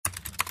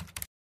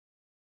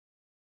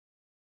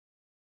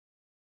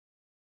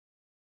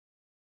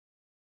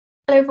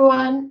Hello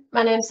everyone,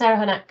 my name's Sarah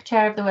Hunack,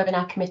 Chair of the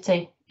Webinar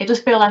Committee. It does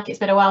feel like it's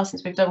been a while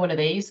since we've done one of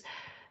these.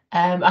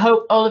 I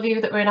hope all of you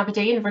that were in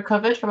Aberdeen have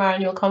recovered from our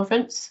annual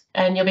conference,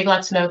 and you'll be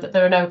glad to know that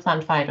there are no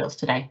planned fire drills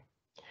today.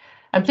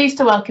 I'm pleased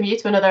to welcome you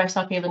to another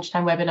SRP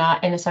Lunchtime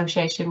webinar in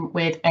association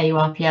with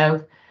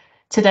AURPO.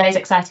 Today's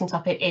exciting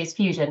topic is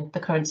fusion, the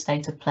current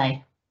state of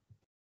play.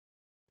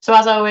 So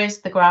as always,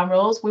 the ground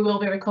rules, we will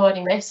be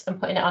recording this and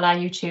putting it on our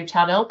YouTube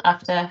channel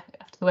after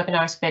the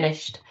webinar is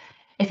finished.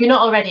 If you're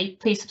not already,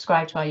 please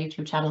subscribe to our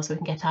YouTube channel so we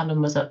can get our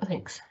numbers up.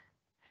 Thanks.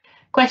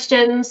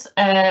 Questions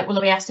will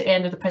be asked at the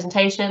end of the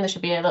presentation. There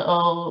should be a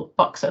little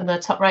box on the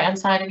top right hand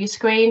side of your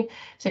screen.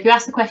 So if you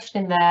ask the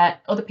question in there,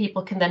 other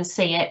people can then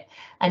see it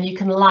and you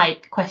can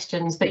like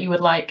questions that you would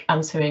like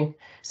answering.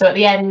 So at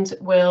the end,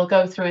 we'll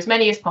go through as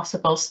many as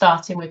possible,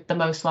 starting with the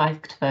most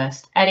liked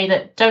first. Any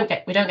that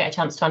we don't get a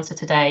chance to answer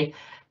today,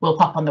 we'll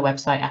pop on the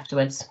website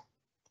afterwards.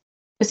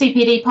 For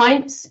CPD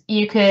points,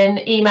 you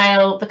can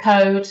email the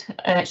code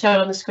shown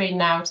on the screen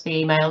now to the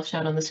email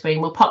shown on the screen.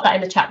 We'll pop that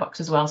in the chat box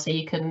as well, so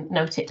you can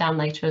note it down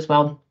later as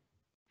well.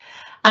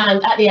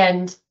 And at the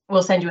end,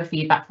 we'll send you a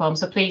feedback form.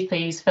 So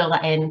please fill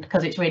that in,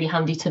 because it's really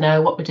handy to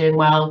know what we're doing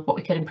well, what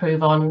we could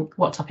improve on,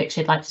 what topics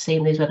you'd like to see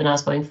in these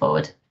webinars going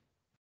forward.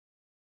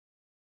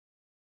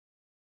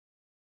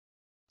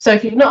 So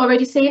if you've not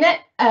already seen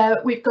it,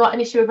 we've got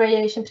an issue of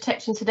Radiation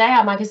Protection Today,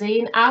 our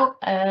magazine, out.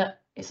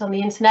 It's on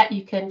the internet.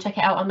 You can check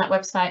it out on that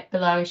website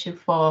below, issue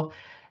 4.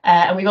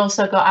 And we've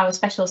also got our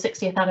special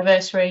 60th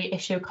anniversary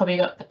issue coming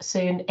up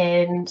soon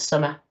in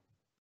summer.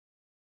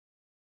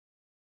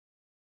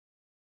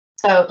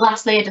 So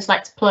lastly, I'd just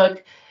like to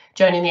plug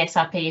joining the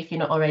SRP if you're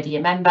not already a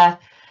member.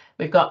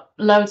 We've got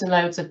loads and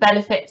loads of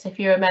benefits if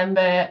you're a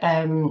member.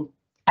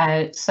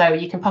 So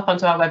you can pop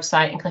onto our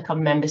website and click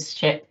on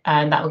membership,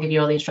 and that will give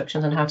you all the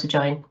instructions on how to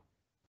join.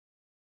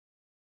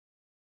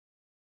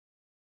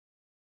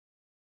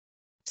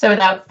 So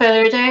without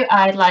further ado,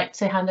 I'd like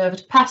to hand over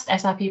to past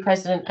SRP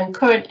President and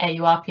current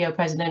AURPO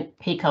President,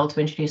 Pete Cole, to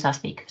introduce our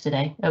speaker for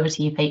today. Over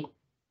to you, Pete.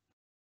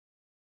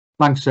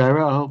 Thanks,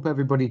 Sarah. I hope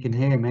everybody can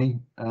hear me.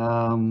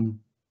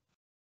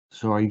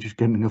 Sorry, just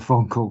getting a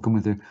phone call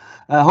coming through.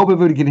 I hope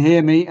everybody can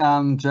hear me,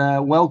 and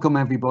welcome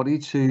everybody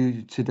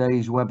to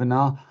today's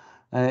webinar.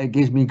 It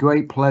gives me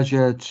great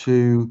pleasure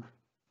to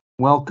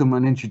welcome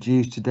and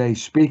introduce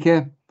today's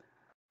speaker.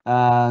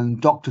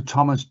 Dr.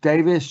 Thomas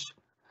Davis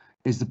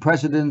is the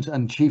President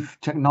and Chief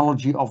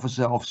Technology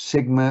Officer of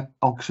Sigma,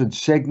 Oxford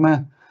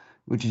Sigma,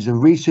 which is a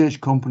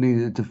research company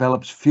that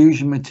develops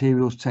fusion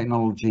materials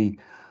technology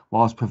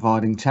whilst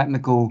providing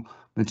technical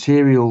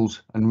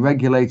materials and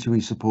regulatory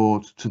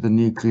support to the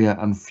nuclear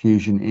and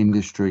fusion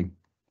industry.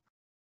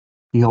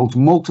 He holds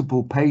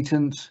multiple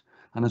patents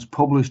and has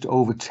published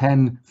over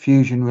 10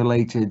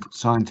 fusion-related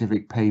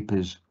scientific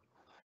papers.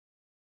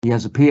 He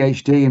has a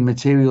PhD in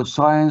materials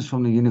science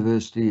from the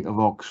University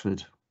of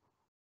Oxford.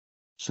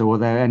 So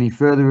without any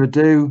further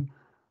ado,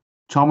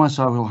 Thomas,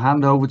 I will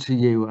hand over to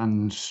you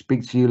and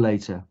speak to you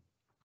later.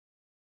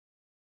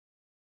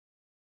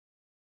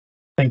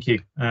 Thank you.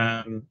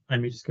 Let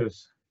me just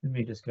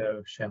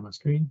go share my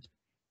screen.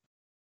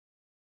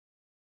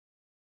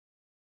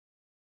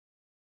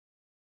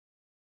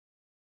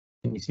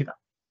 Can you see that?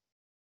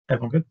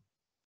 Everyone good?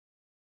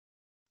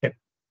 Okay.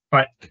 All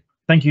right.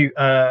 Thank you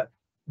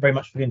very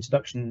much for the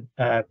introduction,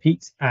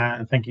 Pete,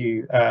 and thank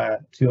you to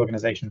the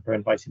organisation for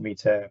inviting me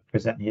to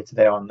present here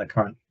today on the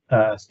current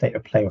state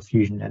of play of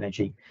fusion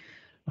energy.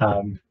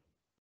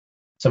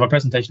 So my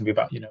presentation will be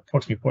about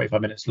approximately 45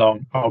 minutes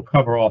long. I'll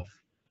cover off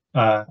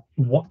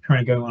what's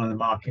currently going on in the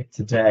market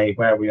today,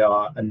 where we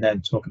are, and then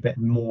talk a bit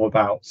more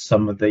about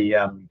some of the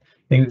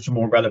things which are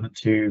more relevant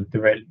to the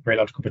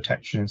radiological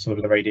protection and sort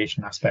of the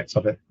radiation aspects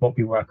of it, what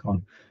we work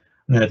on.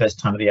 And then if there's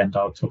time at the end,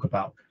 I'll talk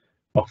about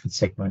Oxford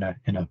Sigma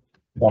in a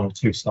 1 or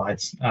 2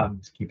 slides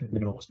to keep it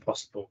minimal as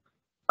possible.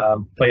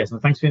 But yes,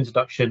 thanks for the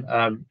introduction.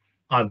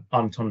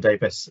 I'm Tom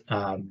Davis.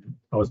 I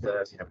was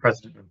the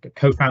president and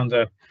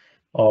co-founder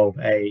of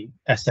a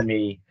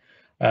SME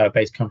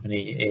based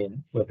company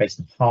we're based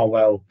in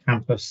Harwell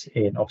campus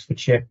in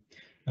Oxfordshire.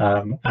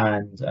 Like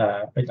I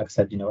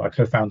said, I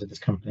co-founded this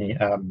company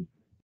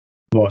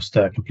whilst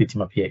completing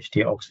my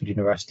PhD at Oxford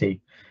University,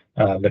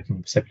 looking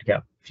specifically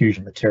at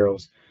fusion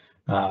materials.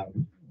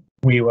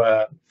 We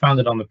were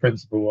founded on the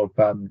principle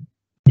of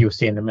you'll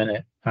see in a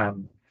minute,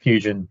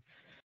 fusion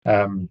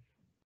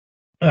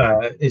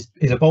is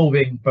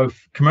evolving both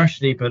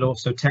commercially but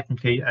also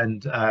technically,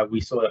 and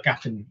we saw a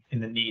gap in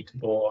the need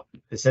for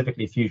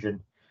specifically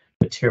fusion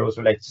materials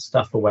related to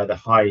stuff for where the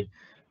high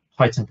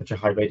temperature,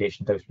 high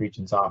radiation dose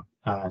regions are.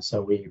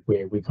 So we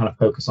kind of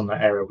focus on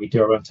that area. We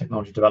do our own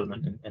technology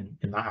development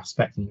in that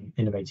aspect and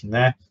innovating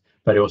there,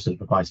 but it also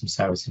provides some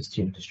services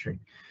to industry.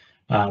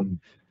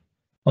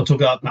 I'll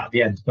talk about that at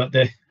the end, but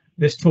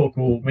this talk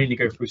will mainly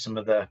go through some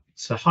of the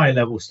high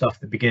level stuff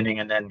at the beginning,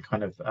 and then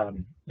kind of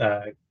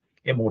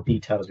get more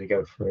detail as we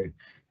go through.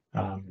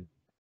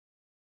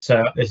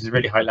 So this is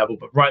really high level,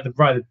 but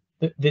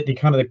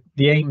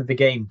the aim of the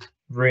game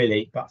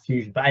really about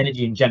fusion, but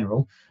energy in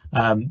general.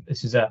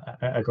 This is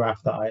a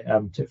graph that I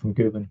took from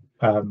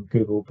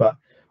Google, but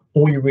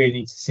all you really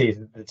need to see is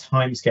that the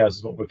timescales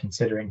is what we're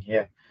considering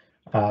here.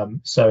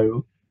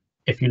 So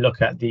if you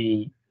look at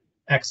the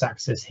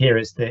x-axis here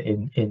is the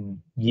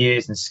in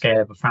years and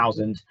scale of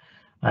 1,000,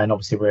 and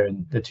obviously we're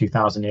in the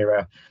 2000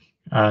 era.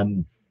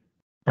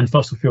 And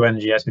fossil fuel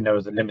energy, as we know,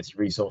 is a limited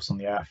resource on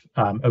the Earth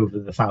over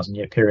the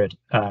 1,000-year period.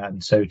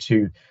 And so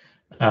to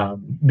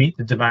meet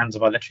the demands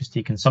of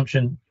electricity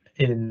consumption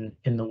in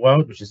the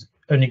world, which is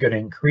only going to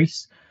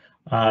increase,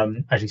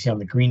 as you see on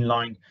the green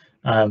line,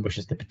 which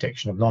is the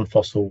prediction of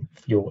non-fossil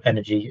fuel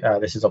energy.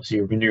 This is obviously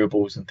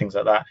renewables and things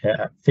like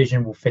that.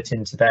 Fission will fit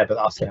into there, but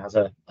also has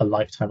a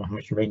lifetime of how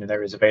much uranium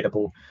there is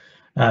available.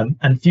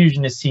 And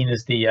fusion is seen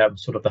as the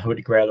sort of the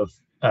holy grail of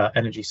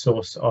energy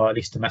source, or at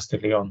least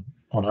domestically on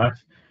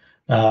Earth.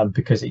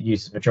 Because it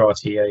uses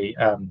majority a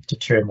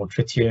deuterium or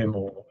tritium,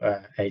 or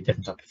a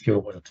different type of fuel,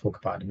 which I'll talk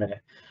about in a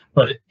minute.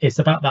 But it's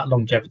about that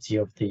longevity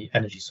of the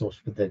energy source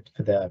for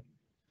the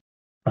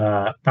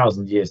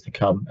thousands of years to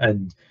come.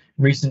 And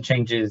recent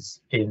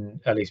changes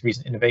at least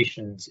recent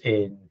innovations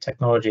in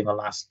technology in the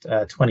last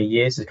 20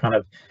 years has kind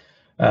of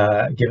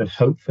given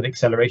hope for the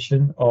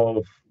acceleration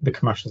of the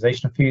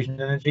commercialization of fusion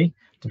energy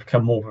to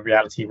become more of a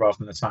reality rather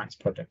than a science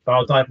project. But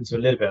I'll dive into a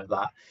little bit of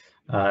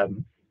that.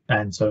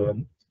 And so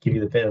give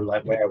you the bit of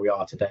like where we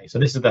are today. So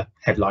this is the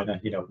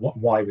headliner,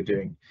 why we're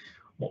doing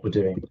what we're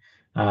doing.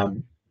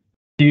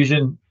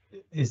 Fusion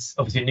is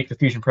obviously a nuclear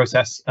fusion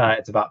process.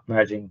 It's about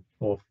merging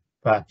or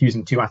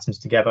fusing two atoms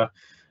together,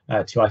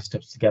 two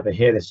isotopes together.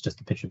 Here, this is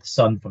just a picture of the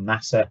sun from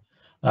NASA.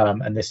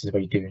 And this is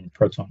where you're doing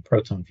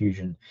proton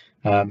fusion.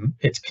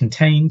 It's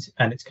contained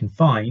and it's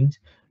confined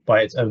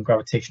by its own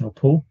gravitational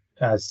pull,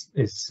 as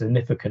is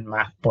significant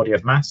body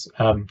of mass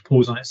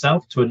pulls on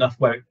itself to enough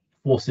where it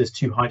forces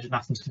two hydrogen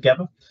atoms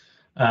together.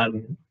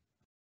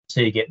 So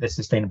you get this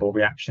sustainable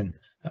reaction.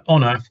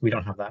 On Earth, we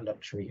don't have that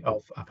luxury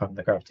of having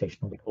the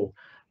gravitational pull.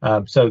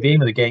 So the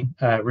aim of the game,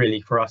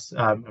 really, for us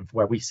and for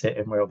where we sit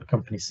and where all the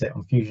companies sit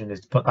on fusion,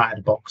 is to put that in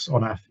a box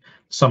on Earth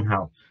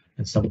somehow,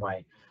 in some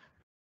way.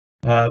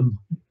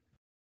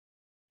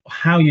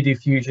 How you do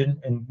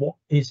fusion and what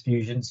is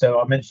fusion?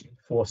 So I mentioned it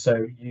before.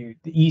 So the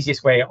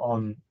easiest way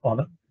on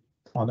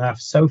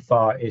Earth so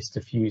far is to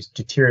fuse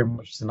deuterium,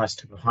 which is a nice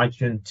type of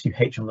hydrogen,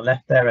 2H on the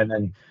left there, and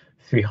then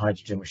 3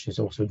 hydrogen, which is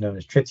also known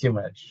as tritium,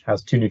 which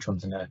has 2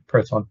 neutrons and a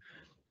proton.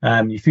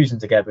 You fuse them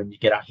together and you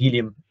get out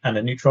helium and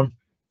a neutron.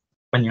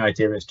 And the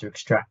idea is to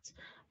extract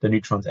the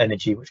neutron's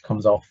energy, which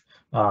comes off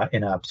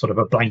in a sort of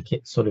a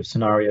blanket sort of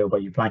scenario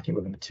where you blanket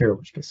with a material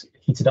which gets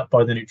heated up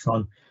by the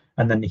neutron.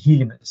 And then the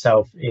helium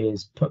itself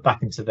is put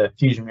back into the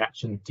fusion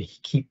reaction to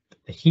keep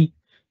the heat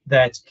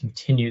there to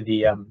continue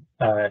the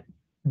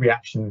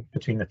reaction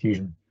between the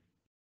fusion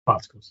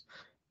particles.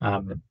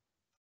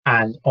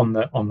 And on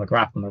the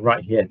graph on the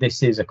right here,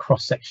 this is a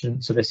cross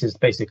section. So this is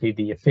basically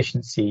the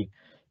efficiency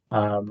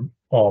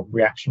of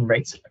reaction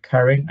rates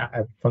occurring at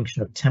a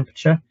function of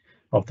temperature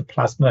of the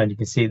plasma, and you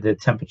can see the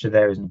temperature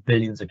there is in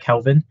billions of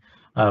Kelvin.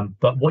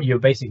 But what you're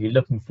basically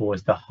looking for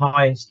is the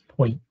highest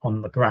point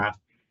on the graph,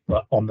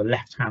 but on the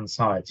left-hand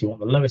side. So you want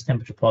the lowest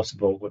temperature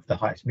possible with the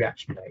highest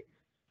reaction rate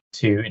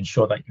to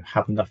ensure that you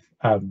have enough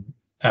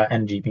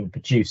energy being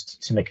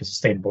produced to make a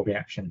sustainable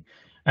reaction.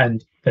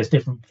 And there's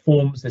different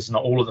forms. This is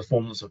not all of the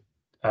forms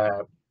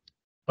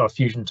of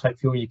fusion type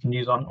fuel you can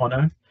use on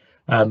Earth.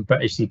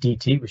 But actually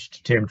DT, which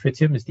is deuterium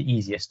tritium, is the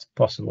easiest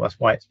possible. That's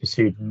why it's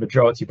pursued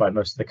majority by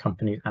most of the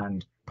companies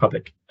and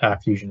public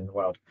fusion in the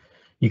world.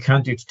 You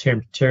can do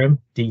deuterium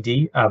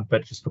DD,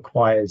 but it just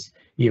requires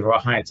either a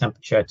higher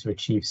temperature to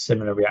achieve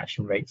similar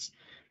reaction rates.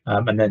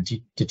 And then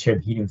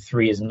deuterium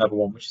helium-3 is another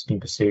one which has been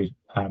pursued.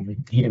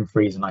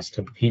 Helium-3 is an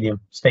isotope of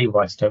helium, stable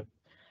isotope,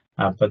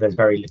 but there's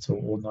very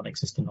little or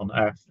non-existent on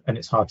Earth, and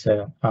it's hard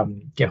to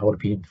get hold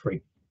of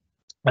helium-3.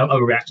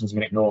 Other reactions I'm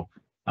going to ignore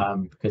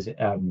because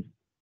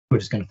we're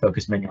just going to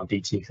focus mainly on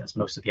DT because that's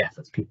most of the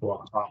efforts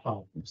people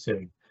are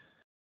pursuing.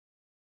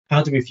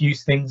 How do we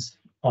fuse things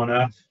on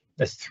Earth?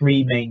 There's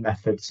 3 main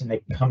methods, and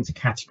they come to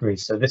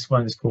categories. So this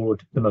one is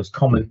called the most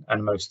common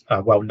and most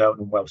well-known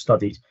and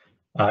well-studied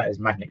is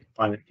magnetic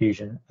confinement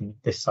fusion. And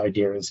this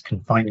idea is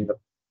confining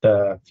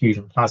the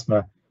fusion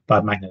plasma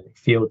by magnetic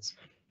fields.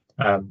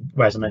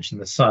 Whereas I mentioned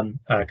the sun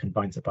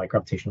confines it by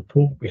gravitational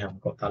pull. We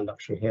haven't got that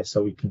luxury here,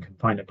 so we can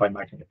confine it by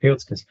magnetic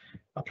fields because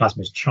a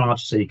plasma is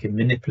charged, so you can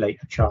manipulate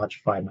a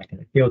charge via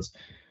magnetic fields.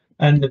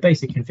 And the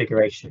basic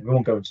configuration, we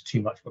won't go into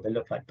too much what they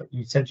look like, but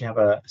you essentially have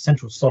a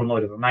central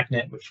solenoid of a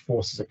magnet which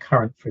forces a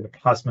current through the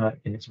plasma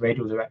in its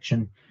radial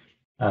direction.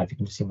 If you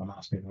can just see my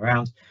mouse moving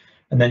around.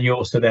 And then you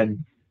also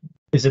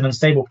it's an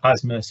unstable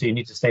plasma, so you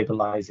need to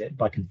stabilize it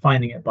by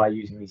confining it by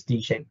using these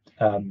D-shaped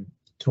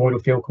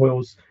toroidal field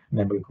coils, and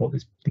then we call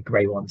the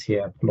grey ones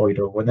here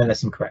colloidal, and then there's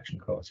some correction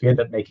coils. We end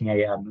up making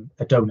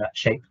a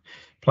donut-shaped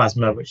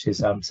plasma, which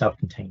is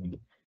self-containing,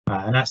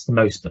 and that's the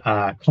most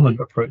common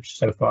approach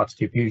so far to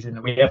do fusion.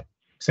 And we have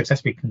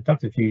successfully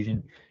conducted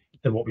fusion.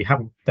 And what we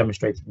haven't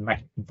demonstrated in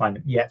magnetic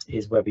confinement yet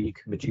is whether you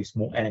can produce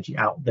more energy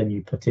out than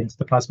you put into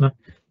the plasma.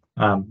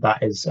 That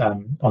is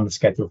on the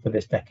schedule for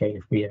this decade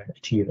if we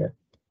achieve it.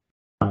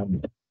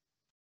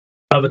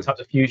 Other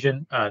types of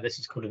fusion, this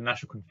is called a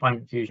inertial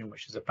confinement fusion,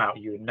 which is about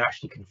you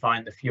inertially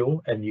confine the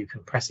fuel and you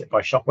compress it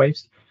by shock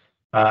waves.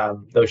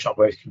 Those shock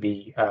waves can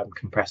be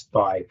compressed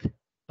by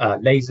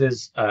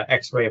lasers,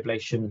 X-ray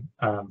ablation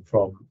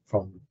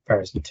from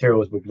various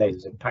materials with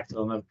lasers impacted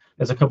on them.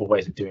 There's a couple of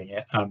ways of doing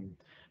it.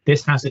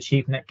 This has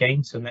achieved net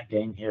gain. So net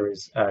gain here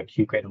is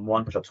Q greater than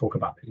 1, which I'll talk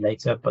about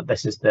later. But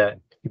this is you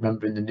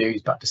remember in the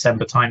news about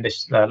December time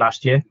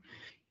last year,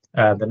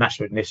 the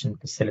National Ignition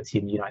Facility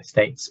in the United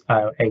States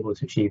able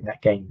to achieve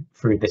net gain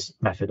through this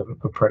method of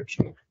approach.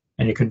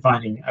 And you're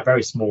confining a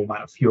very small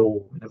amount of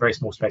fuel in a very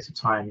small space of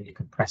time, and you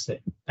compress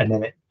it, and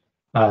then it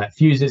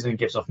fuses and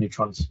gives off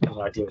neutrons. And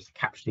the idea is to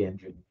capture the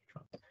energy of the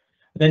neutrons.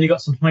 And then you've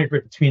got some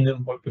hybrid between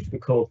them, which we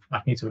call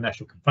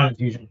magneto-inertial confinement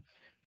fusion.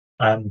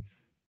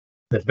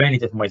 There's many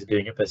different ways of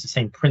doing it, but it's the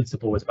same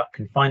principle. It's about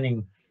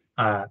confining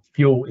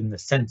fuel in the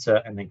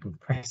center and then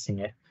compressing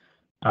it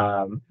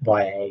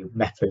via a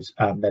method.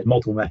 There's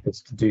multiple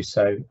methods to do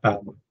so,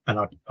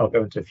 and I'll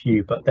go into a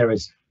few, but there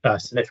is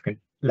significant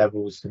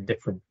levels and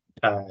different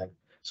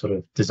sort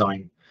of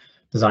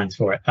designs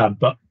for it.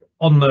 But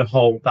on the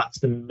whole, that's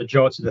the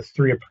majority of the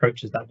three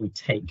approaches that we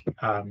take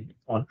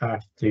on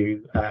Earth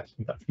to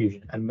conduct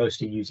fusion, and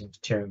mostly using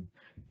deuterium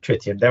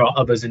tritium. There are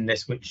others in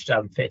this which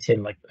fit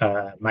in, like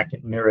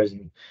magnet mirrors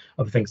and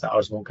other things that I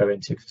just won't go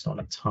into because it's not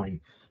enough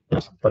time.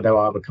 But there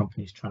are other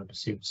companies trying to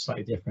pursue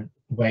slightly different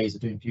ways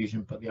of doing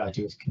fusion, but the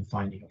idea is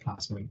confining a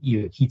plasma,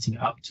 either heating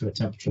it up to a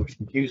temperature which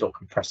can fuse or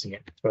compressing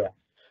it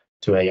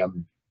to a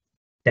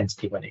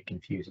density when it can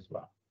fuse as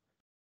well.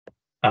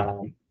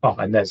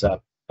 And there's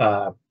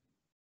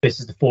this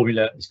is the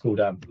formula. It's called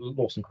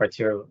Lawson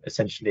criteria.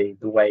 Essentially,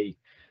 the way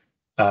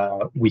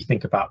we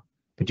think about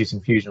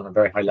producing fusion on a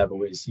very high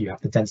level is you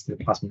have the density of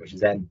the plasma, which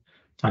is n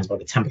times by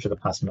the temperature of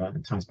the plasma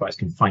and times by its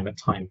confinement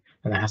time,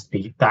 and there has to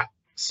be that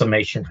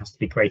summation has to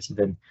be greater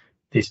than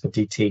this for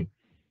dt,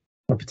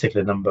 a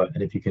particular number.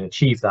 And if you can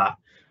achieve that,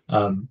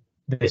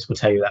 this will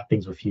tell you that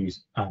things will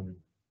fuse.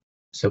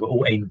 So we're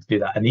all aiming to do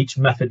that. And each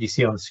method you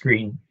see on the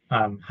screen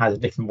has a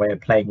different way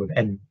of playing with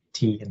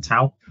nt and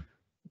tau.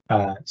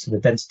 So the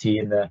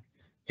density on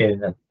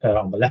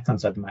the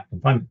left-hand side of the magnetic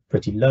confinement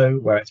pretty low,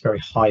 where it's very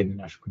high in the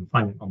inertial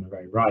confinement on the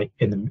very right.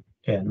 In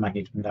the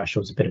magnetic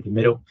inertial is a bit of the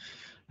middle.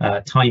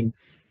 Time,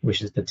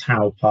 which is the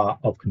tau part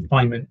of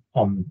confinement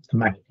on the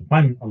magnetic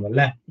confinement on the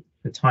left,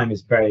 the time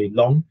is very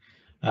long,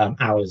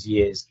 hours,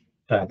 years.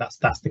 That's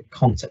the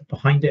concept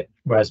behind it.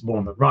 Whereas more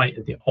on the right,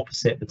 at the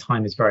opposite, the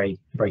time is very,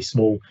 very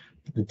small,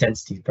 but the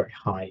density is very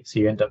high. So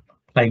you end up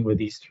playing with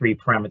these three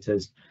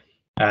parameters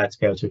to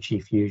be able to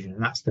achieve fusion,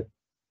 and that's the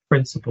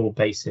principal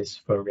basis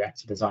for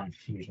reactor design for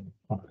fusion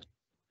on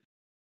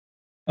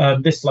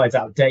Earth. This slide's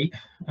out of date,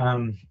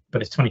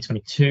 but it's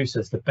 2022, so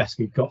it's the best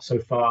we've got so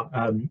far.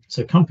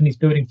 So companies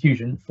building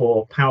fusion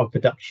for power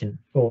production,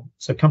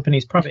 so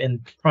companies,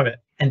 private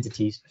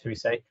entities, so we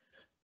say,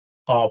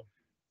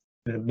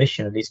 the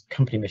mission of these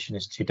company mission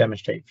is to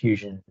demonstrate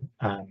fusion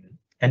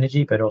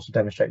energy, but also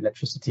demonstrate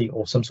electricity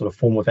or some sort of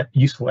form of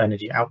useful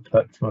energy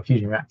output from a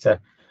fusion reactor.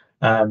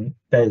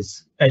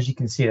 There's, as you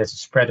can see, there's a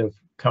spread of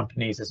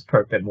companies. There's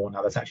a bit more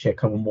now. There's actually a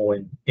couple more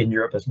in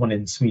Europe. There's one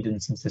in Sweden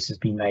since this has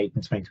been made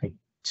in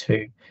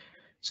 2022.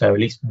 So at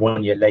least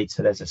 1 year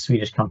later, there's a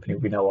Swedish company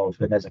we know of,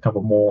 and there's a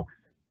couple more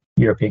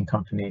European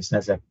companies.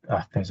 There's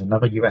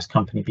another US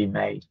company being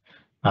made.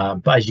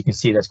 But as you can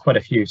see, there's quite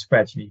a few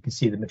spreads. You can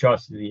see the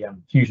majority of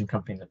the fusion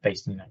companies are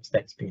based in the United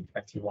States, being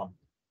 21.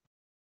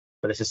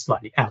 But this is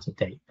slightly out of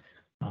date.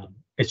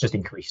 It's just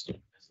increased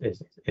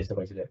is the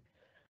way to do it.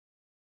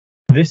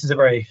 This is a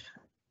very,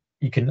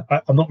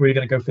 I'm not really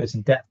going to go through this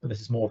in depth, but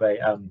this is more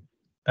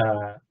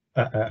of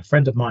a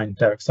friend of mine,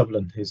 Derek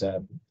Sutherland, who's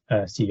a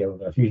CEO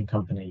of a fusion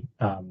company,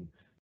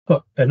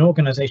 put an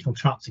organizational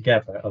chart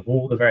together of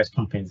all the various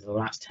companies in the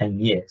last 10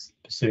 years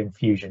pursuing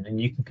fusion. And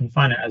you can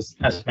confine it,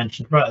 as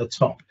mentioned right at the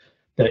top,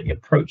 the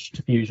approach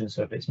to fusion.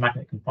 So if it's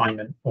magnetic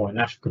confinement or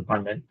inertial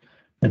confinement,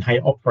 then how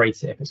you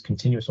operate it, if it's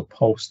continuous or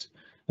pulsed.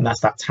 And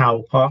that's that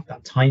tau part,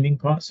 that timing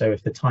part. So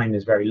if the time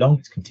is very long,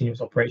 it's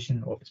continuous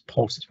operation, or if it's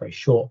pulsed, it's very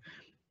short.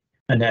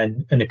 And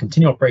then in a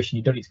continuous operation,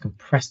 you don't need to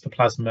compress the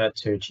plasma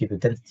to achieve the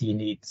density you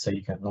need, so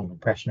you can have a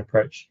non-compression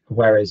approach.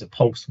 Whereas a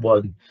pulsed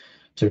one,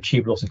 to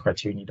achieve Lawson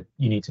criteria,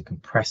 you need to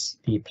compress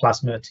the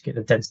plasma to get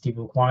the density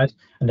required.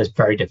 And there's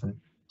very different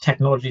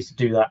technologies to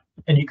do that.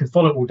 And you can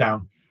follow it all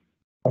down.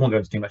 I won't go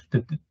into too much.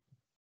 The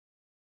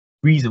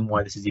reason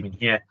why this is even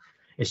here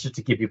is just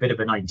to give you a bit of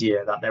an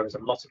idea that there is a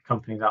lot of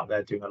companies out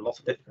there doing a lot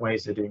of different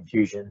ways of doing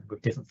fusion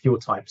with different fuel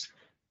types,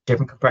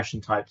 different compression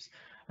types,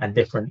 and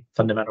different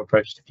fundamental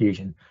approaches to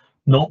fusion.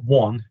 Not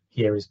one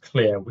here is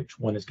clear which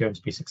one is going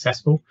to be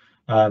successful.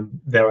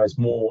 There is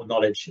more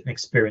knowledge and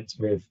experience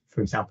with,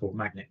 for example,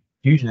 magnet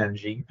fusion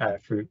energy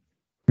through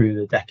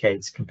the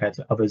decades compared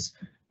to others.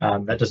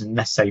 That doesn't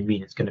necessarily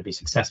mean it's going to be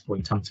successful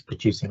in terms of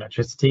producing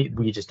electricity.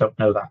 We just don't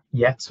know that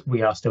yet.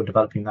 We are still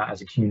developing that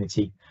as a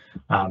community.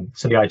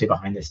 So the idea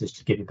behind this is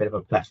to give you a bit of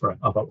a plethora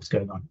about what's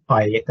going on.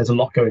 There's a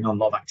lot going on, a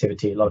lot of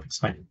activity, a lot of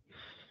excitement.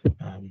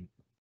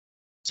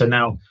 So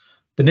now,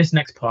 this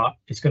next part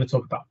is going to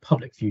talk about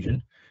public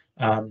fusion.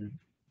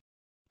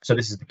 So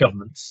this is the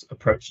government's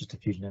approaches to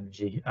fusion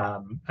energy,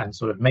 and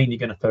sort of mainly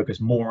going to focus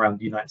more around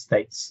the United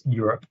States,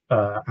 Europe,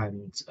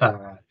 and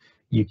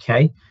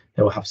UK.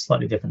 They will have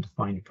slightly different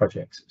defined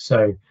projects.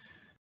 So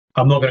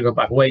I'm not going to go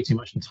back way too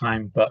much in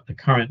time, but the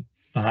current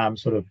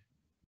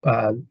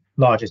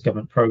largest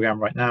government program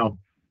right now,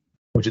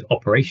 which is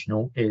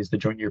operational, is the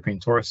Joint European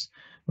Torus,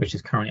 which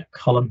is currently at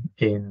Culham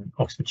in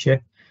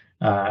Oxfordshire,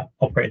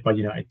 operated by the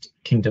United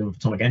Kingdom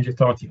Atomic Energy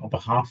Authority on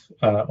behalf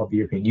of the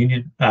European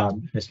Union.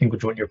 This thing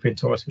called Joint European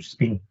Torus, which has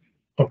been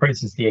operating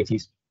since the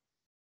 80s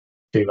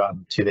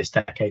to this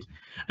decade,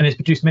 and it's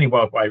produced many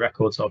worldwide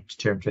records of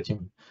deuterium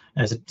tritium,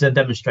 and it's a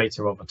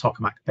demonstrator of a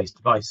tokamak-based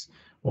device,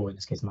 or in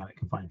this case, magnetic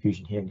confined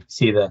fusion. Here, and you can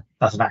see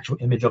that's an actual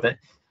image of it,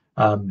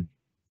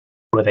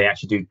 where they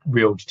actually do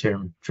real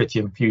deuterium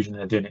tritium fusion, and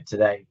they're doing it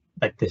today.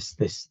 Like this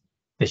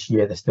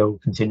year, they're still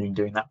continuing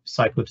doing that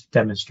cycle to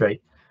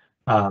demonstrate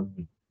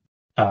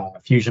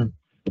fusion.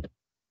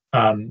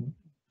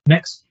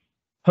 Next,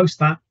 post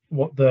that,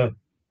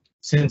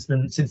 since the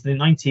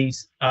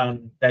 90s,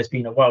 there's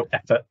been a world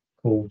effort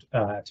called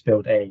to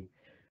build a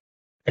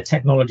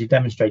technology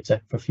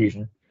demonstrator for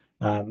fusion,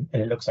 and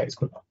it looks like it's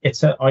called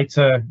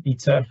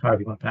ITER,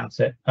 however you want to pronounce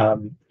it.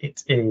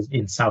 It is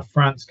in South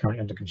France, currently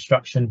under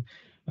construction.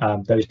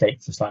 Those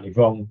dates are slightly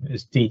wrong.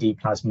 It's DD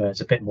plasma.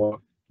 It's a bit more.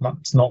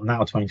 It's not now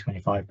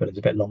 2025, but it's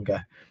a bit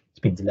longer. It's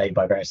been delayed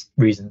by various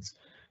reasons.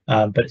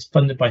 But it's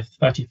funded by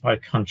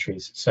 35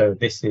 countries. So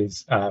this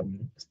is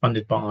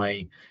funded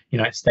by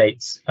United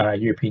States,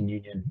 European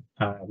Union,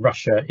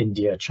 Russia,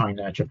 India,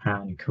 China,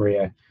 Japan,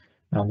 Korea,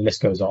 and the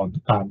list goes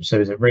on. So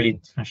it's a really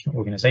international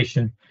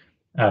organization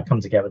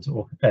come together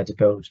to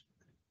build.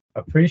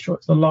 I'm pretty sure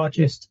it's the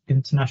largest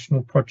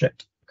international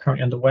project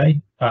currently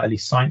underway, at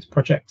least science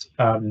project.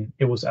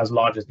 It was as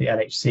large as the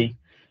LHC,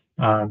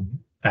 so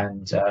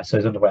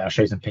it's underway. I'll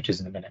show you some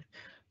pictures in a minute.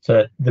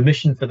 So the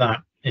mission for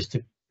that is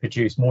to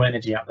produce more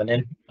energy out than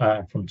in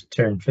from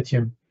deuterium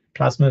tritium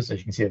plasmas. As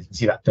you can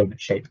see that donut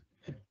shape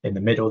in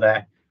the middle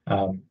there.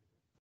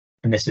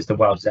 And this is the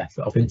world's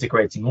effort of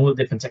integrating all the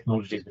different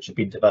technologies which have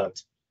been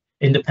developed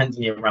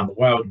independently around the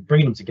world and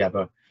bringing them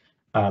together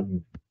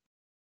to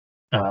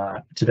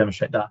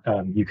demonstrate that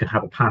you can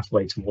have a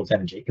pathway towards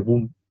energy.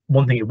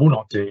 One thing it will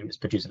not do is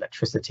produce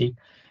electricity.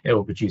 It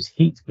will produce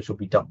heat, which will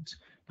be dumped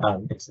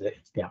into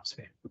the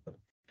atmosphere.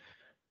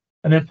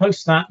 And then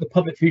post that, the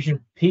public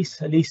fusion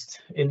piece, at least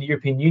in the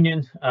European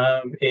Union,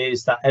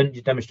 is that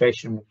energy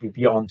demonstration will be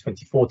beyond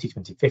 2040,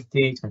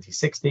 2050,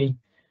 2060,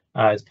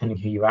 depending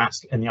who you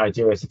ask. And the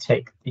idea is to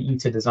take the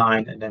ITER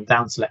design and then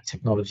down select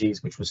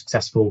technologies which were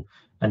successful,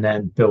 and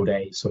then build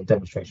a sort of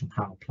demonstration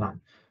power plant.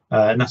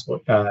 And that's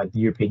what the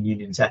European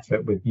Union's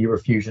effort with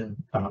Eurofusion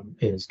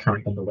is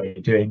currently underway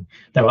doing.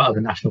 There are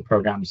other national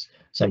programs.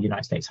 So the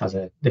United States has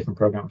a different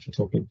program, which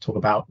we'll talk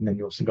about. And then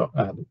you also got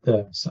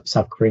the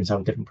South Koreans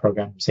have a different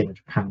program, same with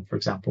Japan, for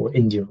example,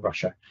 India and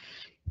Russia.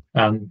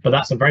 But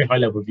that's a very high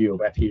level view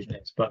of where fusion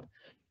is. But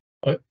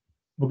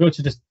we'll go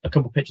to just a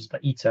couple of pictures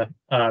about ITER.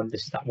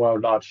 This is that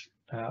world large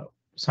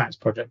science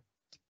project.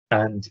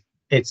 And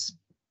it's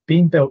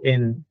being built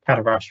in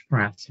Cadarache,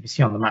 France. If you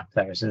see on the map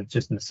there, it's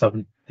just in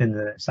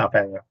the south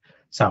area,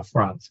 South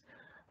France.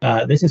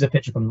 This is a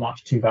picture from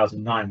March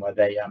 2009 where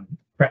they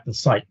prepped the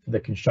site for the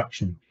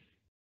construction,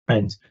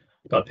 and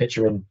got a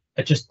picture in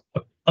just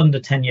under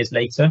 10 years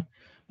later.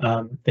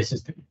 This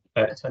is the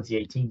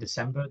 2018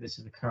 December. This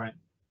is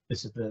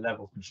the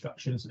level of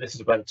construction. So this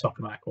is where the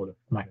tokamak or the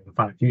magnetic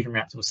confinement fusion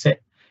reactor will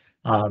sit.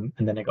 And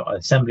then they got an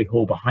assembly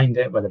hall behind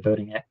it where they're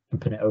building it and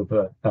putting it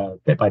over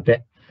bit by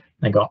bit.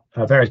 They got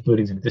various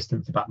buildings in the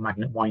distance about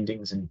magnet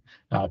windings and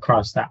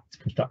cryostat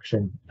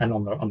construction, and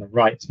on the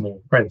right, it's more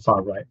very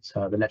far right,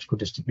 the electrical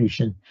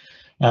distribution.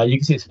 You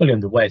can see it's fully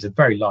underway. It's a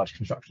very large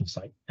construction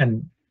site,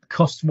 and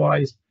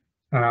cost-wise,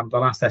 the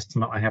last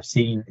estimate I have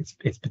seen,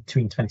 it's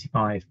between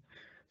 25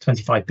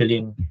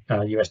 billion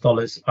US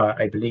dollars.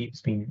 I believe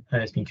it's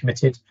been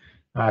committed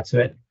to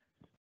it.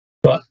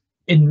 But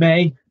in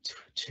May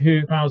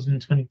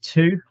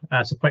 2022,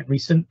 so quite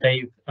recent,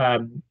 they've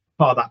part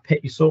of that pit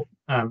you saw.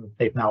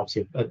 They've now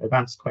obviously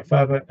advanced quite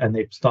further, and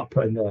they've started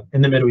putting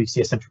in the middle. You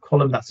see a central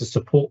column. That's the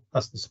support.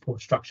 That's the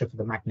support structure for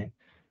the magnet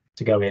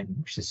to go in,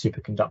 which is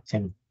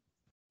superconducting.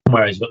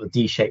 Whereas you've got the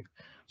D-shaped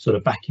sort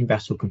of vacuum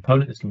vessel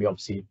component. There's going to be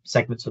obviously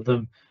segments of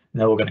them,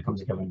 and they're all going to come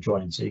together and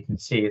join. So you can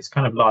see it's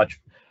kind of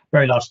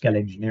very large scale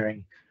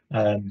engineering,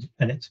 and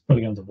it's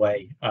fully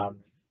underway.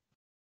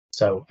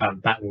 So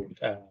that will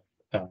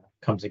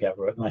come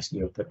together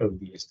nicely over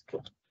the years to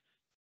come.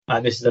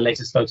 This is the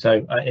latest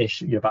photo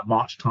ish about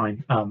March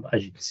time.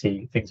 As you can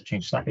see, things have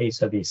changed slightly.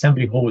 So the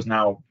assembly hall is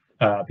now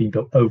being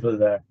built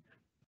over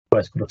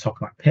what's called a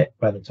tokamak pit,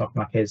 where the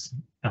tokamak is,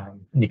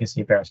 and you can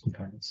see various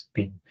components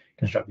being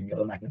constructed. You've got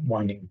the magnet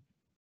winding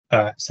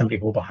assembly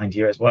hall behind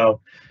here as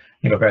well.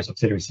 You've got various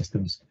auxiliary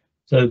systems.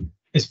 So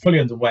it's fully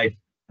underway.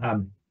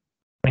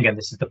 Again,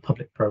 this is the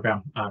public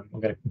program. I'm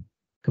going to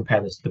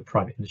compare this to the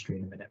private industry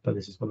in a minute, but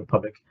this is what the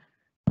public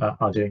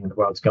are doing and the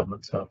world's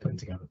governments are putting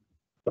together.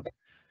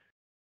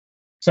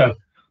 So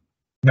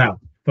now,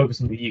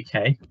 focus on the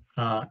UK.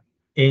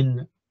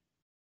 In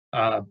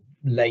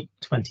late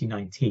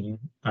 2019,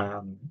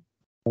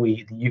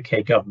 the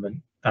UK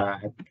government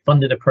had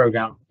funded a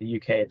program, the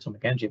UK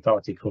Atomic Energy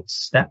Authority, called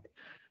STEP,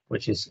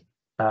 which is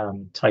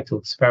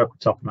titled Spherical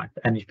Tokamak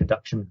for Energy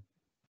Production.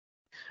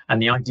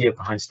 And the idea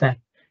behind STEP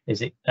is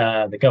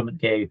the government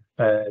gave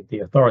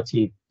the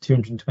authority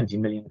 £220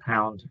 million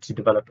to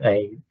develop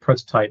a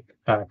prototype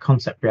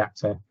concept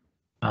reactor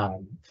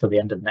for the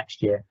end of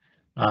next year,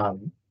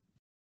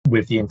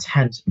 with the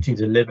intent to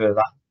deliver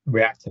that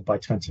reactor by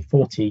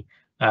 2040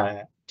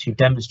 to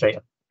demonstrate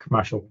a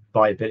commercial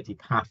viability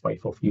pathway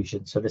for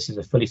fusion. So this is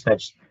a fully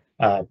fledged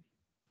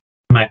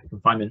magnetic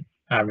confinement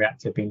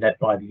reactor being led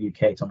by the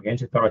UK Atomic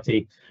Energy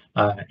Authority,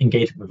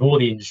 engagement with all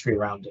the industry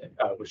around it,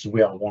 which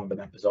we are one of the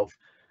members of.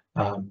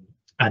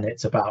 And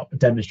it's about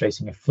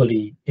demonstrating a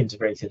fully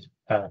integrated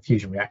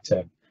fusion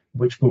reactor,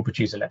 which will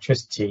produce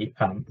electricity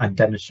and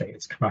demonstrate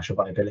its commercial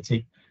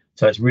viability.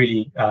 So it's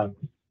really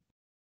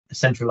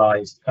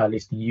centralized, at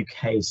least the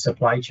UK's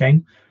supply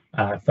chain,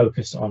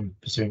 focused on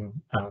pursuing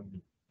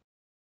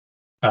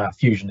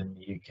fusion in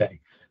the UK.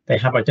 They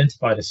have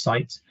identified a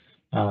site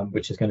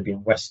which is going to be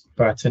in West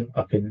Burton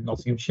up in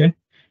Nottinghamshire.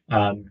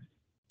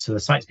 So the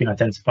site's been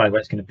identified where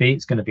it's going to be.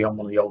 It's going to be on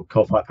one of the old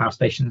coal-fired power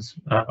stations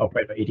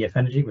operated by EDF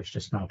Energy, which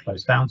just now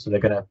closed down. So they're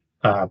going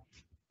to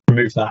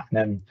remove that and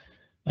then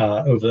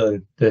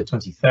over the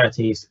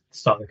 2030s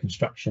start the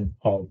construction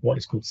of what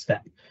is called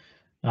STEP.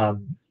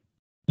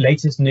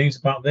 Latest news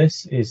about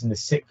this is in the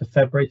 6th of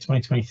February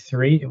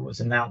 2023. It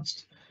was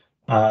announced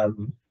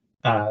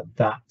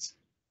that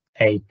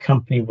a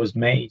company was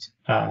made,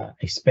 a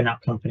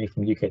spin-out company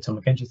from UK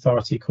Atomic Energy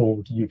Authority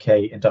called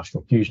UK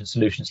Industrial Fusion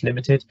Solutions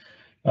Limited,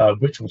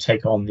 which will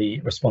take on the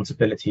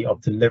responsibility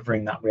of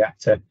delivering that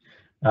reactor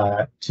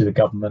to the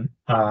government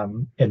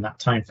in that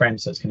time frame.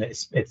 So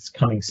it's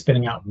coming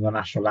spinning out from the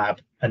national lab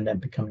and then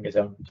becoming its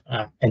own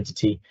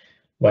entity,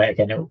 where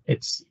again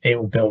it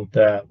will build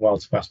the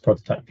world's first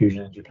prototype fusion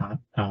energy plant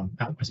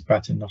at West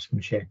Burton,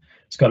 Nottinghamshire.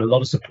 It's got a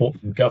lot of support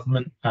from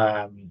government,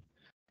 and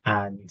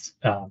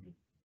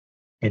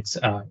it's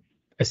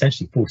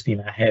essentially full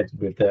steam ahead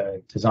with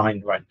the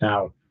design right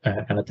now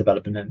and a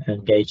development and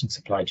engaged in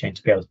supply chain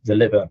to be able to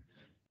deliver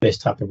this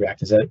type of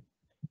reactors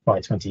by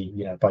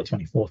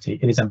 2040.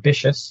 It is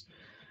ambitious,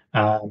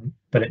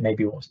 but it may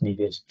be what's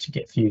needed to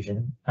get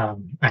fusion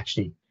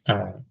actually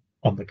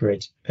on the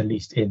grid, at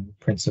least in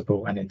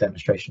principle and in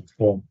demonstration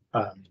form.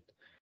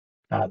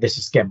 This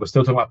is, again, we're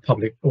still talking about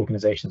public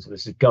organizations, so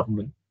this is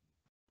government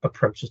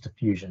approaches to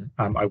fusion.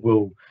 I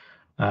will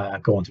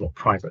go on to what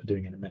private are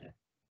doing in a minute.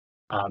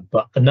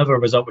 But another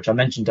result, which I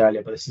mentioned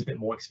earlier, but this is a bit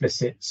more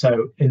explicit.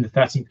 So in the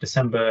 13th of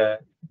December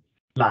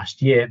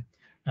last year,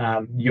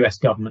 US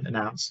government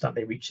announced that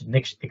they reached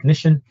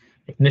ignition.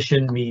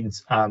 Ignition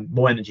means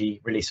more energy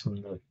released from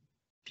the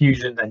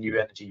fusion than new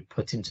energy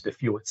put into the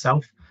fuel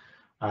itself.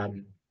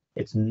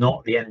 It's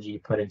not the energy you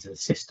put into the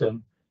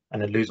system and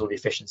then lose all the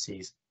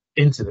efficiencies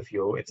into the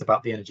fuel. It's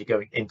about the energy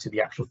going into the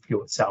actual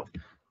fuel itself.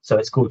 So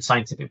it's called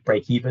scientific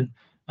break-even.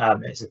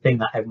 It's a thing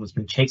that everyone's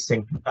been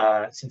chasing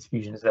since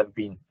fusion has ever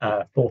been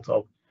thought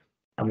of,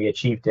 and we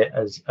achieved it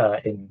as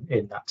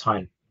in that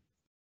time.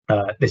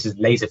 This is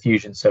laser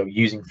fusion, so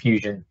using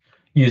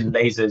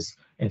lasers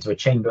into a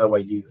chamber where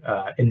you,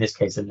 in this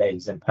case, a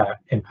laser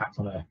impact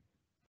on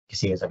you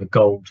see it's like a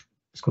gold,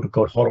 it's called a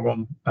gold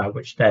holoron,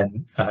 which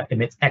then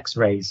emits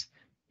X-rays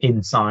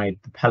inside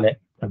the pellet,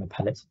 and the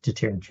pellet's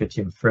deuterium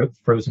tritium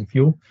frozen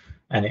fuel,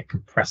 and it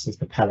compresses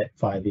the pellet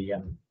via the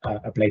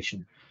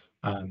ablation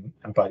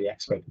and by the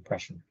X-ray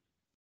compression.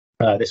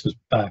 This was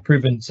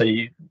proven, so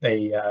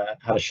they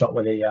had a shot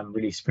where they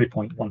released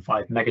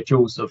 3.15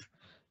 megajoules of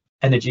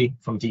energy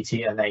from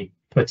DT, and they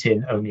put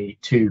in only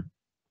 2.05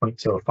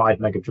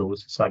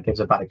 megajoules, so that gives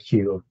about a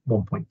Q of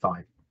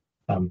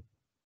 1.5.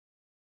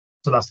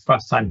 So that's the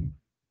first time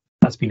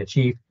that's been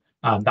achieved.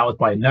 That was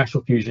by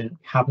inertial fusion.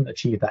 Haven't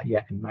achieved that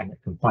yet in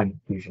magnetic confinement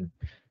fusion.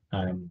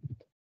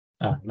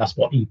 That's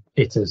what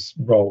ITER's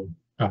role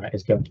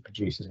is going to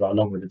produce as well,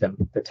 along with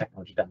the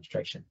technology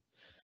demonstration.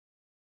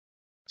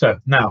 So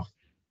now,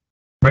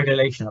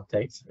 regulation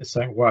updates is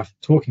something worth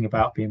talking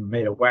about, being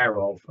made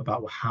aware of,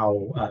 about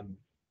how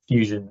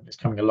fusion is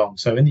coming along.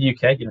 So in the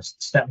UK,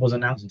 STEP was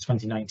announced in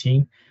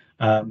 2019.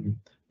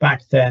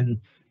 Back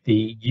then,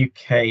 the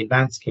UK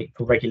landscape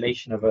for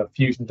regulation of a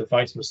fusion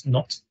device was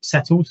not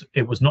settled.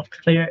 It was not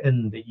clear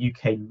in the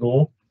UK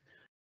law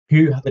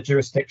who had the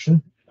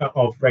jurisdiction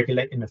of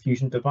regulating a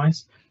fusion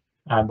device,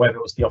 whether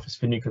it was the Office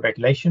for Nuclear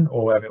Regulation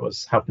or whether it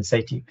was Health and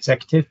Safety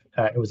Executive.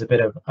 It was a bit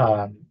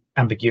of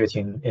ambiguity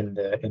in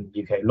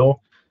the UK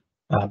law.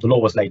 The law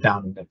was laid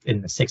down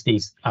in the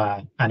 60s,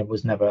 and it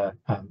was never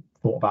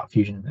thought about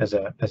fusion as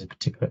a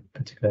particular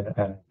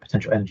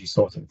potential energy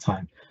source at the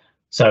time.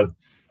 So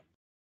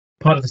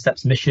part of the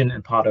STEPS mission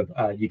and part of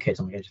UK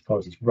Atomic Energy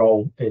Authority's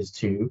role is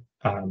to,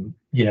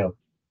 you know,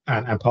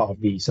 and part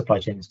of the supply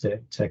chain is to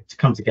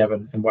come together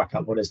and work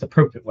out what is the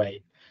appropriate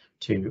way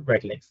to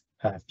regulate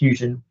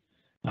fusion.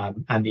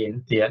 And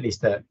at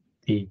least the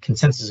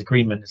consensus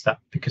agreement is that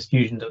because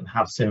fusion doesn't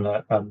have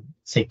similar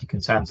safety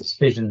concerns as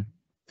fission,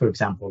 for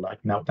example,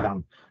 like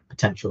meltdown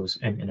potentials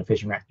in a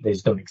fission reactor,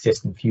 these don't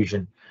exist in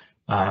fusion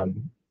because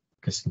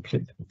it's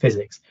completely different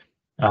physics.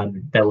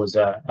 There was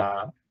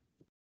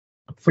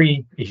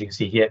three, as you can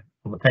see here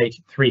on the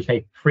page,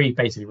 three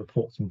basically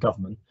reports from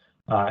government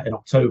in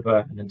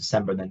October and then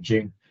December and then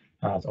June,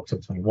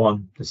 October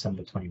 21,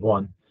 December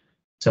 21.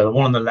 So the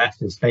one on the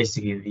left is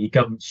basically the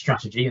government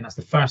strategy, and that's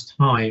the first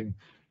time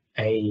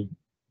a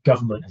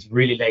government has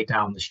really laid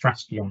down the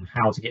strategy on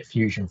how to get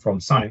fusion from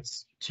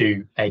science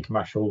to a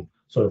commercial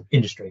sort of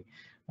industry.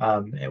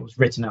 It was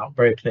written out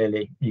very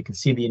clearly. You can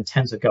see the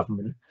intent of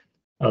government.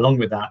 Along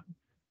with that,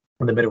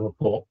 on the middle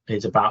report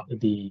is about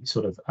the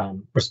sort of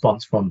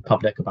response from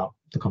public about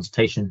the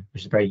consultation,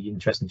 which is very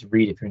interesting to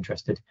read if you're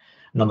interested.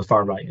 And on the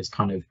far right is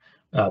kind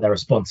of their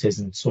responses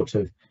and sort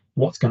of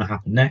what's going to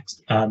happen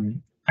next.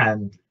 And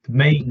the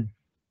main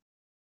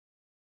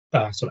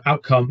sort of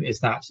outcome is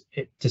that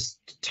it just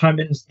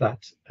determines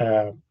that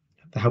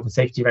the health and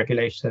safety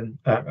regulation,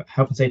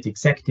 health and safety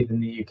executive in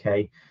the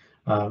UK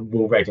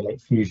will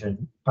regulate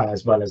fusion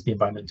as well as the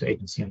environmental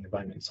agency on the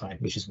environment side,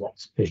 which is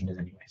what fission is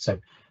anyway. So,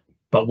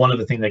 but one of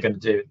the things they're going to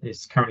do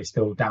is currently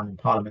still down in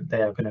Parliament.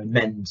 They are going to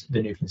amend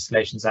the Nuclear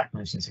Installations Act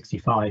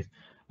 1965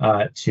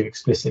 to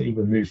explicitly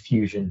remove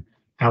fusion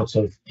out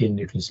of the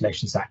Nuclear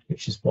Installations Act,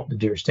 which is what the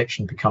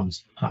jurisdiction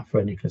becomes for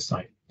a nuclear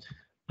site.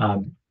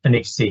 And you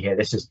can see here,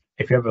 this is,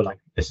 if you ever like,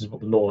 this is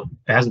what the law,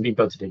 it hasn't been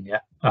voted in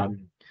yet,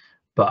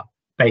 but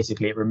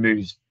basically it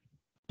removes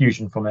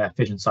fusion from a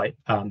fission site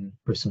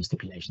with some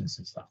stipulations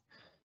and stuff.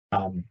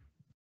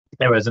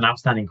 There was an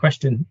outstanding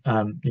question,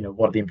 you know,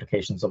 what are the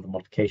implications of the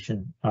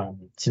modification?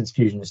 Since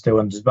fusion is still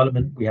under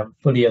development, we haven't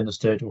fully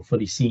understood or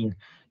fully seen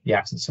the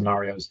accident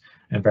scenarios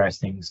and various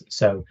things.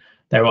 So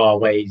there are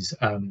ways,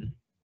 and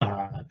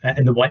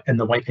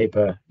the white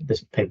paper,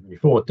 this paper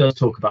before, does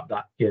talk about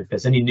that. If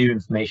there's any new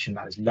information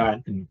that is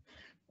learned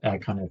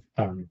and kind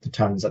of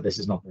determines that this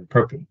is not an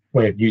appropriate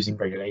way of using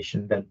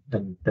regulation,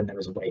 then there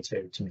is a way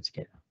to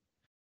mitigate that.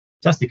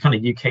 So that's the kind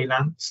of UK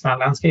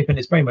landscape, and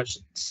it's very much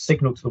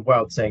signal to the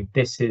world saying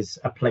this is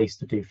a place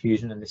to do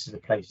fusion and this is a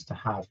place to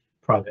have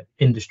private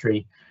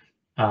industry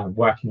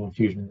working on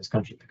fusion in this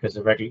country, because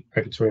the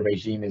regulatory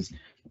regime is,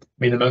 I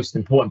mean, the most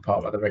important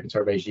part of the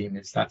regulatory regime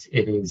is that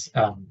it is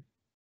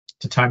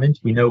determined.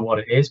 We know what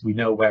it is, we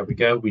know where we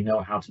go, we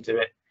know how to do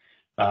it.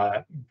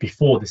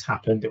 Before this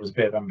happened, there was a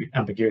bit of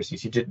ambiguity,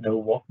 so you didn't know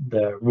what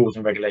the rules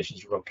and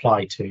regulations you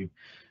apply to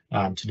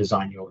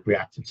design your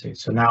reactor to.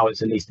 So now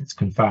it's, at least it's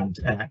confirmed,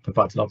 and it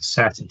provides a lot of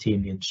certainty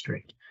in the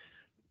industry.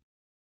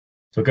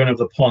 So going over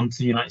the pond to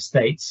the United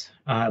States,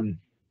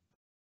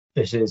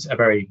 this is a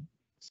very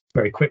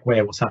quick way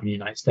of what's happening in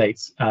the United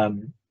States.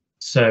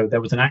 So there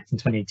was an act in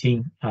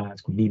 2018,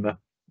 it's called NEMA,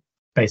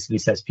 basically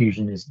says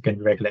fusion is going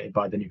to be regulated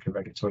by the Nuclear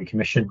Regulatory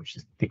Commission, which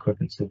is the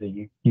equivalent to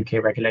the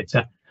UK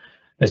regulator.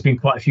 There's been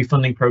quite a few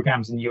funding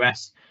programs in the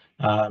US.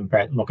 I'm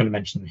not going to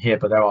mention them here,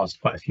 but there are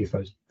quite a few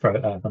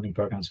funding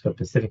programs for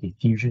specifically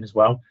fusion as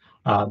well.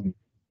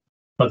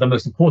 But the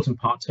most important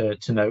part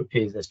to note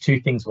is there's two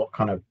things what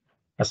kind of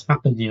has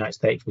happened in the United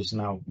States, which is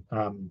now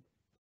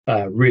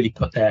really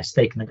put their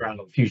stake in the ground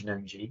on fusion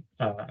energy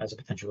as a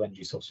potential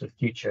energy source for the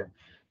future.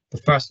 The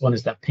first one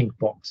is that pink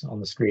box on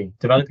the screen,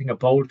 developing a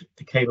bold,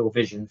 decadal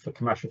vision for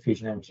commercial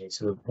fusion energy.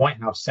 So the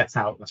White House set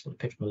out, that's what the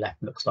picture on the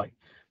left looks like,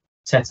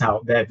 set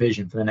out their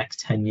vision for the next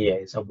 10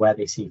 years of where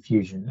they see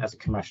fusion as a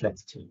commercial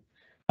entity.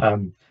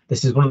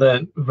 This is one of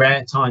the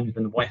rare times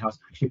when the White House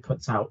actually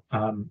puts out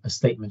a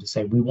statement to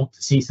say, we want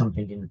to see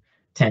something in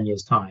 10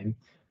 years time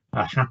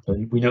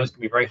happen. We know it's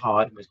going to be very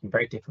hard and it's going to be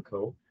very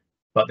difficult,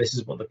 but this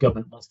is what the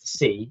government wants to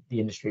see the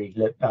industry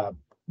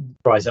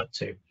rise up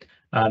to.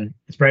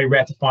 It's very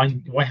rare to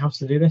find the White House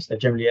to do this. They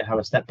generally have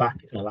a step back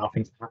and allow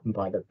things to happen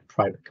by the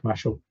private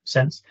commercial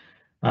sense.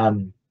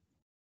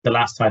 The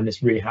last time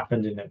this really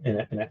happened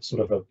in a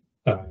sort of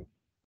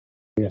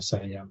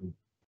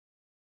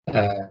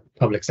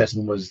public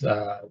session was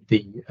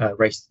the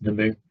race to the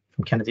moon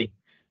from Kennedy.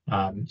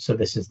 So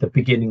this is the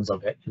beginnings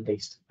of it, at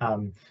least.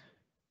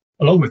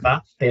 Along with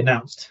that, they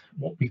announced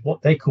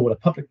what they call a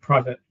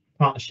public-private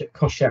partnership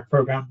cost share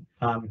program,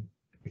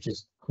 which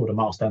is called a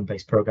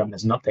milestone-based program.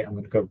 There's an update. I'm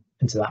going to go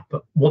into that,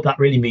 but what that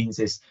really means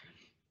is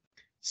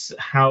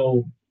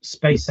how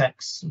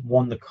SpaceX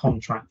won the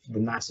contract for the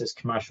NASA's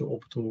Commercial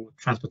Orbital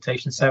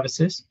Transportation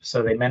Services.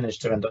 So they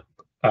managed to end up,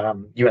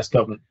 US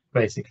government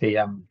basically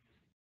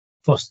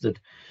fostered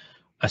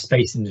a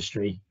space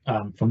industry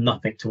from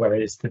nothing to where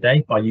it is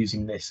today by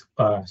using this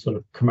sort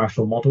of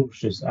commercial model,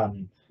 which is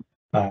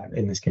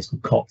in this case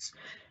called COTS.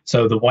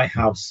 So the White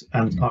House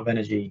and the Department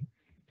of Energy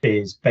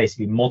is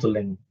basically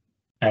modeling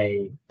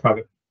a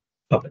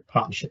private-public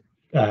partnership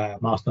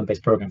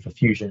milestone-based program for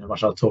fusion,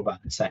 which I'll talk about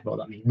in a sec, what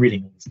that really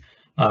means.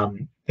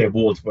 The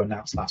awards were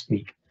announced last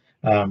week,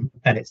 And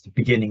it's the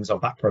beginnings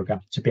of that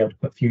program to be able to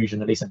put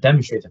fusion, at least a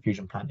demonstrated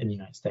fusion plant in the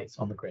United States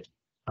on the grid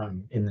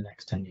in the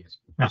next 10 years.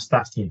 That's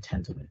the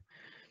intent of it.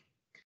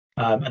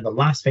 And the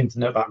last thing to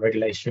note about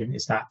regulation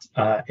is that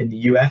in the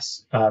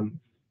US,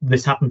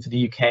 this happened for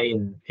the UK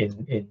in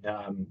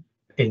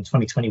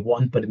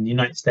 2021, but in the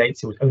United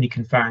States, it was only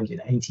confirmed in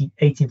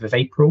 18th of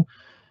April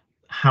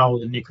how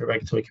the Nuclear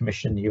Regulatory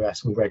Commission in the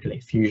US will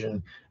regulate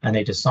fusion, and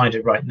they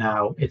decided right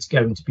now it's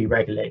going to be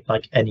regulated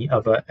like any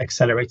other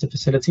accelerator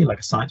facility, like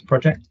a science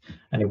project,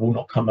 and it will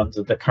not come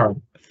under the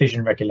current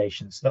fission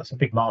regulations. So that's a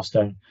big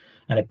milestone,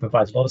 and it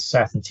provides a lot of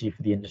certainty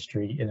for the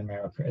industry in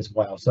America as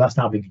well. So that's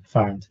now been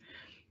confirmed.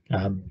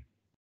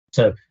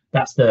 So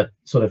that's the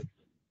sort of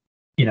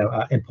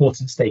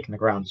important stake in the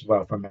ground as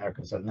well for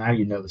America. So now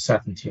you know the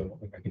certainty of what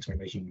the regulatory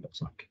regime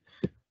looks like.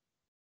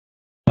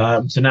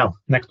 So now,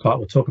 next part,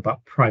 we'll talk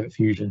about private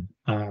fusion,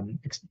 a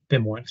bit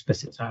more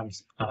explicit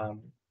terms.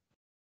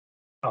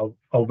 I'll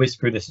whiz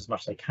through this as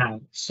much as I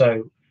can.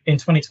 So in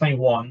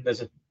 2021,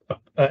 there's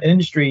an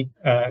industry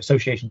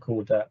association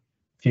called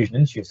Fusion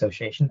Industry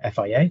Association,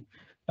 FIA,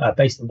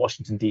 based in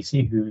Washington,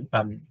 DC, who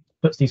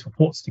puts these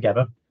reports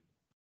together,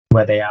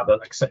 where they have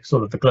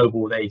sort of the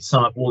global, they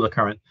sum up all the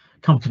current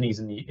companies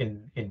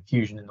in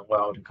fusion in the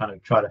world and kind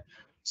of try to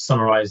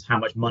summarize how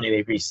much money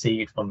they've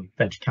received from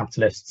venture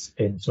capitalists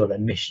in sort of their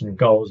mission and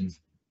goals and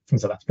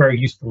things like that. It's very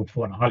useful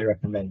report, and I highly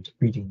recommend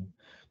reading them.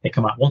 They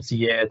come out once a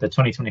year. The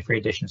 2023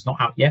 edition is not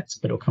out yet,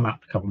 but it'll come out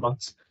in a couple of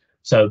months.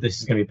 So this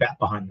is going to be better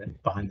behind the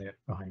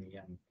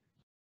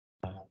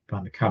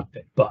curve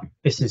bit. But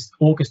this is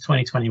August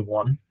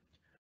 2021.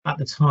 At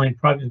the time,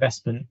 private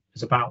investment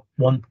was about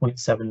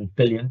 $1.7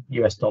 billion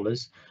US,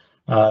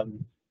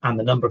 and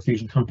the number of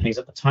fusion companies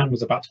at the time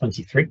was about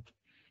 23.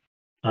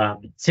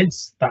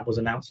 Since that was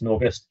announced in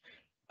August,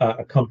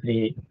 a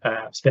company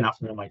spin out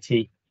from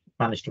MIT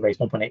managed to raise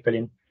 1.8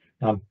 billion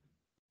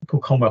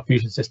called Commonwealth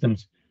Fusion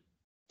Systems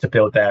to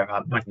build their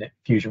magnet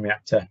fusion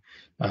reactor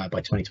by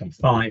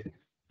 2025.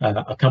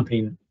 A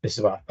company, this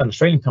is an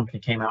Australian company,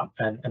 came out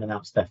and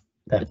announced their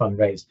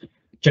fundraise.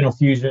 General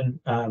Fusion,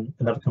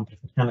 another company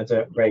from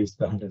Canada, raised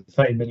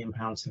 £130 million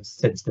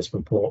since this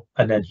report,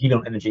 and then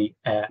Helion Energy,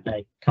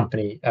 a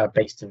company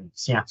based in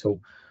Seattle,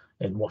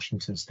 in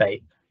Washington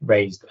State,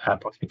 raised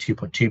approximately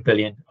 2.2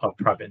 billion of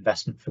private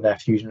investment for their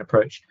fusion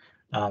approach.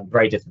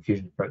 Very different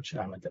fusion approach,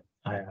 but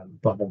I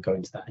won't go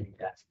into that in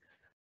depth.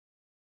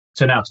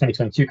 So now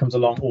 2022 comes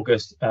along,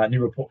 August, a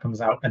new report comes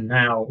out, and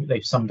now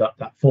they've summed up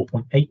that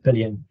 4.8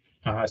 billion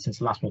since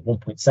the last one was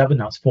 1.7.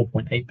 Now it's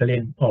 4.8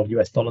 billion of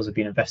US dollars have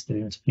been invested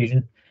into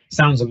fusion.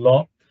 Sounds a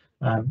lot.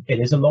 It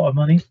is a lot of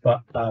money,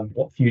 but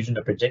what Fusion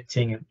are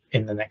predicting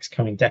in the next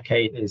coming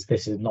decade is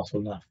this is not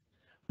enough.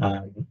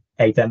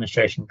 A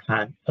demonstration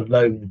plant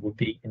alone would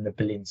be in the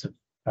billions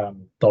of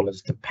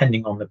dollars,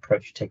 depending on the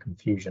approach you take on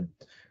fusion.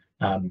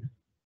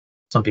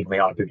 Some people may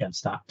argue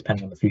against that,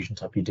 depending on the fusion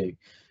type you do.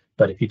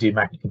 But if you do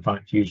magnet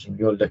confinement fusion,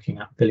 you're looking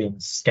at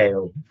billions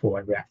scale for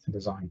a reactor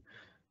design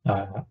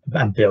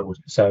and build.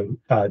 So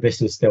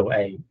this is still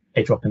a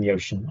drop in the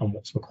ocean on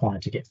what's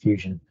required to get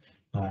fusion,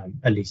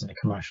 at least in a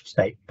commercial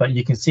state. But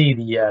you can see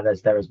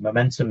there is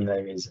momentum,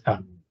 there is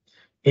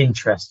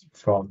interest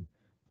from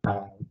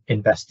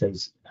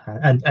investors,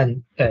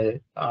 and I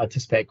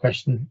anticipate a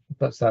question,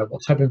 but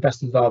what type of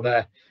investors are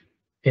there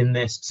in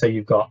this? So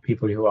you've got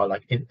people who are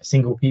like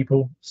single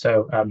people,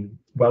 so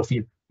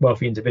wealthy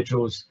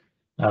individuals.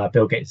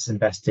 Bill Gates has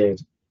invested,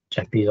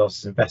 Jeff Bezos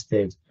has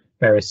invested,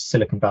 various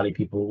Silicon Valley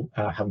people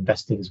have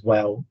invested as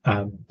well.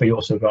 But you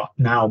also got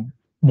now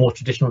more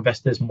traditional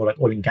investors, more like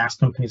oil and gas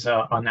companies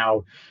are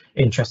now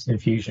interested in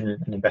fusion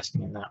and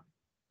investing in that.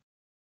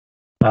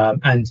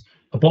 And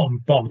the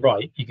bottom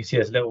right, you can see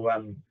there's a little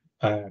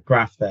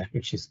graph there,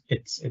 which is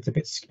it's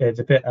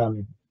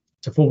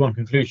a foregone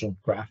conclusion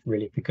graph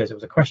really, because it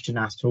was a question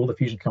asked to all the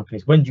fusion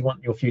companies: when do you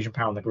want your fusion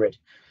power on the grid?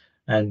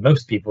 And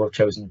most people have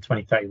chosen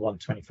 2031,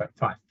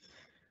 2035.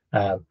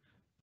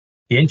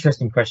 The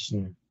interesting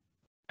question,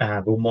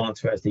 we'll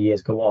monitor it as the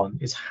years go on,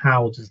 is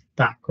how does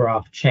that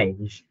graph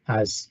change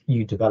as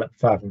you develop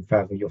further and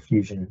further your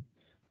fusion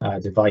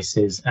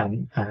devices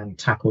and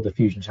tackle the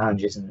fusion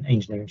challenges and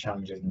engineering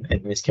challenges,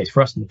 in this case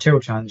for us,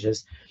 material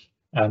challenges.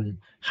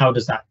 How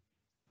does that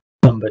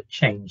number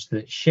change?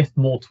 Does it shift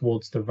more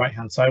towards the right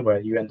hand side, where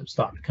you end up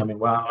starting becoming,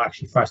 well,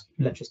 actually first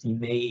electricity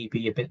may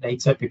be a bit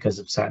later because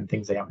of certain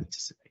things they haven't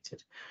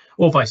anticipated,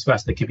 or vice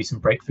versa? There could be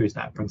some breakthroughs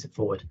that brings it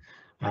forward.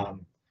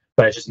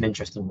 But it's just an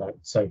interesting note,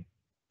 so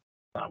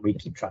we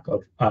keep track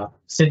of.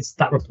 Since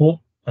that report,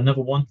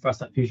 another one,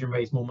 First Fusion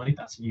raised more money.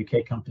 That's a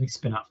UK company,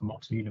 spin out from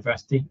Oxford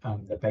University.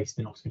 They're based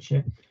in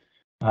Oxfordshire.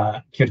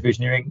 Kyoto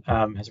Fusioneering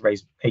has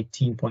raised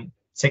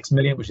 18.6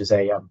 million, which is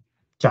a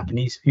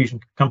Japanese fusion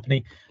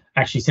company.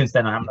 Actually, since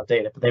then I haven't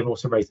updated it, but they've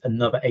also raised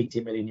another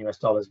 $80 million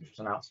US, which was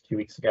announced 2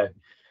 weeks ago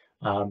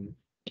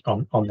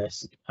on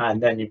this.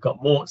 And then you've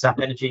got more, Zap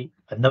Energy,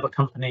 another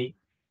company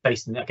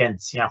based in, again,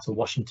 Seattle,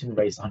 Washington,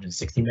 raised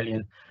 160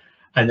 million.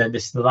 And then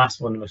this is the last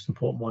one, the most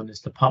important one, is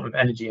Department of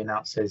Energy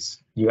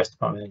announces, US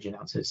Department of Energy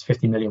announces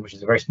 50 million, which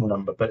is a very small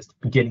number, but it's the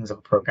beginnings of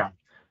a program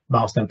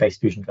milestone-based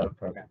fusion development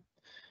program.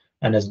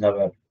 And there's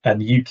another, and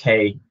the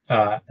UK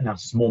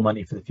announces more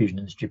money for the fusion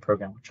industry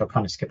program, which I'll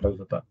kind of skip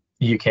over, but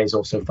the UK is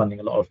also funding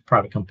a lot of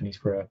private companies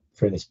for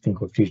this thing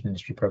called fusion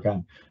industry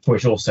program, for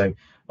which also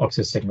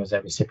Oxford Sigma is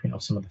a recipient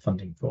of some of the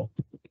funding for.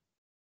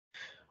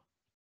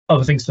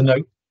 Other things to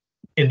note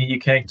in the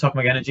UK,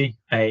 Tokamak Energy,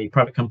 a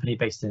private company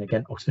based in,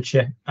 again,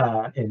 Oxfordshire,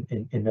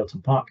 in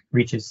Milton Park,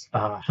 reaches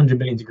 100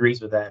 million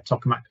degrees with their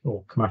Tokamak,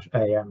 or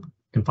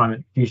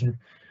confinement fusion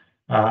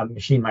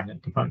machine,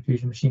 magnet confinement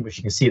fusion machine, which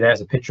you can see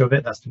there's a picture of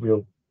it. That's the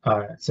real,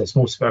 it's a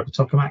small spherical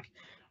tokamak,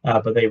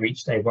 but they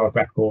reached a world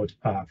record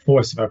for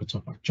a spherical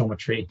tokamak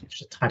geometry,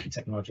 which is a type of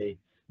technology.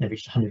 They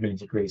reached 100 million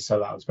degrees, so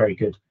that was very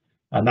good.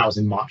 And that was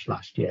in March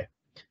last year.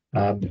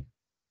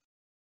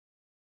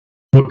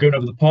 We're going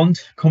over the pond,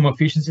 Commonwealth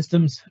Fusion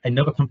Systems,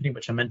 another company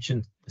which I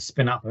mentioned, the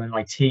spin out of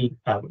MIT,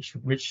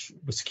 which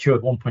was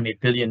secured $1.8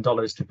 billion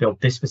to build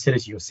this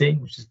facility you're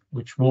seeing,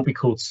 which will be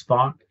called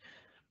Spark.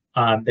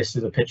 This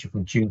is a picture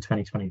from June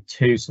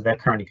 2022. So they're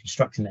currently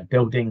constructing their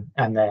building,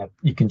 and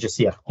you can just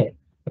see a pit,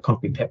 a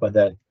concrete pit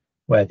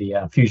where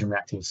the fusion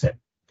reactor will sit.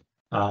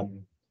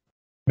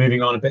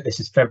 Moving on a bit, this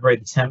is February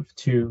the 10th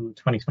to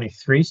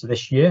 2023. So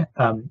this year,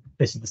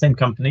 this is the same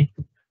company.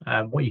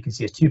 What you can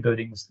see is two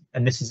buildings,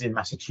 and this is in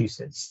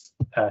Massachusetts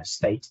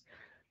state.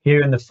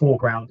 Here in the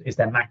foreground is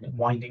their magnet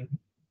winding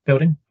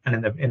building,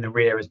 and in the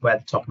rear is where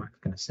the tokamak is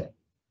going to sit.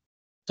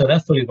 So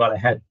they're fully well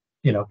ahead,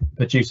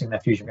 producing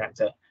their fusion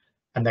reactor.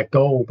 And their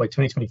goal by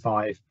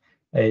 2025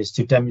 is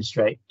to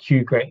demonstrate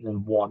Q greater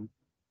than 1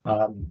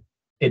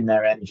 in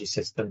their energy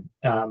system.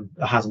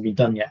 That hasn't been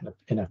done yet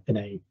in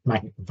a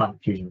magnet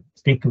confinement fusion.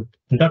 It's been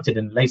conducted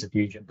in laser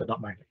fusion, but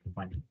not magnet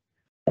confinement.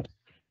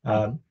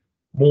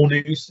 More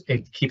news,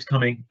 it keeps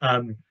coming.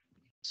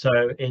 So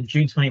in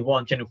June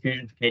 21, General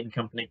Fusion, a Canadian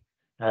company,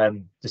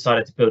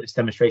 decided to build its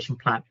demonstration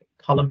plant at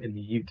Culham in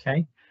the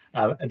UK.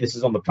 And this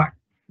is on the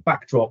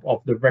backdrop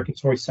of the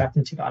regulatory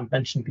certainty that I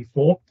mentioned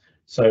before.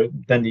 So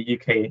then the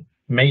UK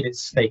made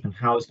its stake on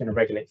how it's going to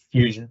regulate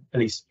fusion, at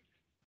least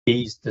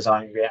these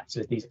design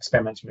reactors, these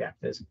experimental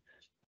reactors,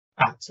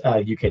 at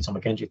UK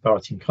Atomic Energy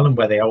Authority in Culham,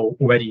 where they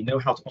already know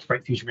how to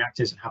operate fusion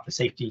reactors and have the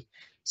safety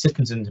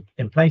systems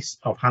in place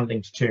of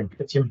handling deuterium and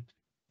tritium.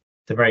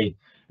 It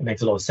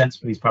makes a lot of sense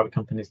for these private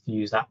companies to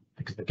use that,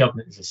 because the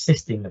government is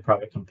assisting the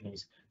private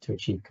companies to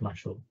achieve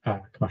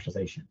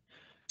commercialization.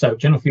 So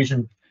General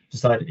Fusion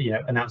decided,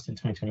 announced in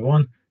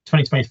 2021.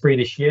 2023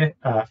 this year,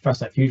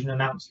 First Light Fusion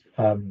announced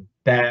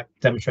their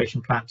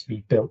demonstration plant to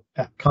be built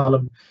at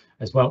Culham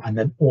as well, and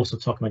then also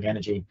Tokamak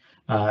Energy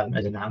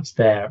has announced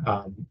their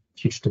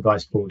future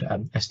device called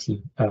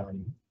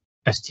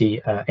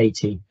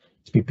ST80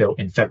 to be built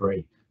in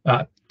February.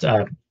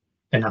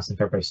 Announced in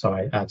February,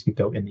 to be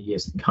built in the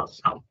years to come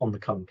on the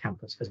Culham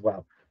campus as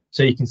well.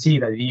 So you can see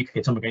that the UK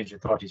Atomic Energy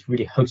Authority is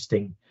really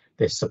hosting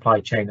this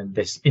supply chain and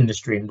this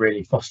industry, and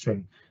really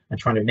fostering and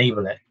trying to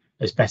enable it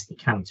as best it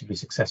can to be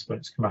successful in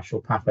its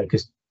commercial pathway.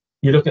 Because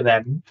you look at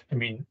them,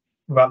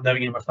 without knowing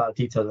any about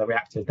the details of the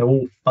reactors, they're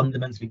all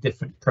fundamentally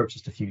different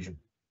approaches to fusion.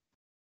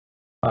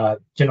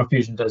 General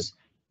Fusion does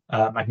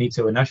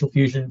magneto inertial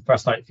fusion,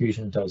 First Light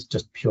Fusion does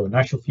just pure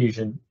inertial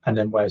fusion, and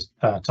then whereas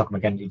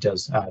Tokamak Energy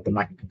does the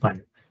magnet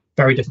confinement.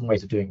 Very different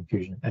ways of doing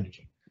fusion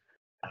energy.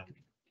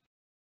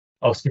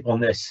 I'll skip on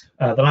this.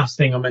 The last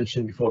thing I'll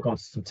mention before going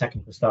to some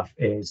technical stuff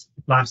is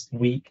last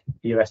week,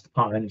 the US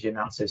Department of Energy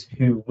announces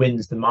who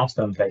wins the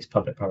milestone-based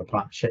public-private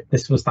partnership.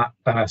 This was that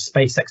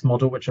SpaceX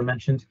model, which I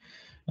mentioned,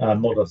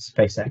 model of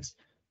SpaceX.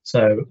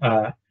 So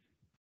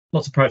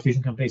lots of private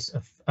fusion companies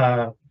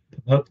have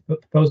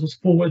proposals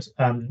forward,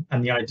 and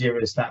the idea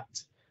is that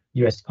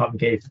US Department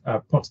gave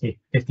approximately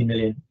 50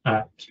 million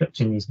split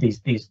between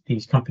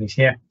these companies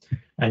here,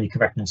 and you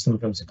can recognize some of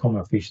them. So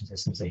Commonwealth Fusion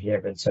Systems are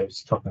here, and so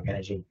it's Tokamak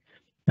Energy.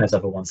 There's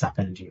other ones, SAP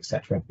Energy,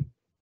 etc.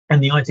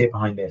 And the idea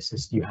behind this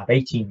is you have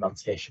 18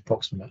 months-ish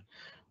approximate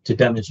to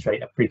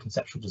demonstrate a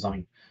pre-conceptual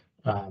design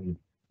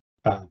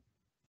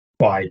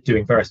by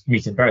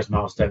meeting various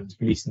milestones,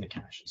 releasing the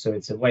cash. So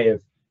it's a way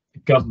of the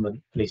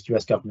government, at least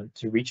US government,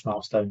 to reach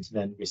milestones and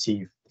then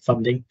receive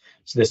funding.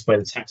 So this way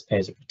the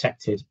taxpayers are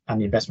protected and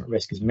the investment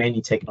risk is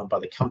mainly taken on by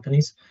the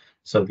companies.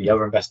 So the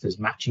other investors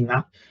matching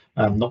that,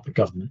 not the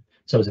government.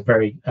 So it's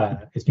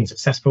it's been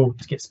successful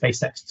to get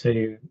SpaceX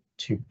to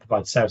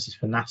provide services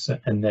for NASA,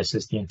 and this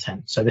is the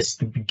intent. So this is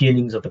the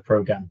beginnings of the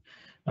program.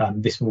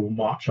 This will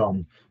march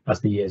on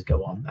as the years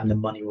go on, and the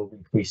money will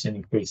increase and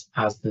increase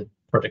as the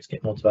projects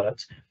get more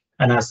developed.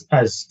 And as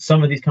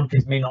some of these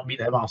companies may not meet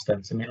their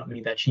milestones, they may not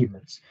meet their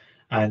achievements,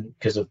 and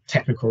because of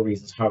technical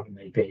reasons, however it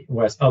may be,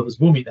 whereas others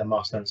will meet their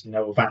milestones and they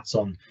will advance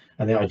on.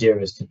 And the idea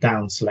is to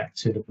down select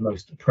to the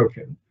most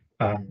appropriate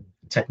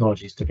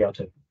technologies to be able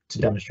to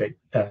demonstrate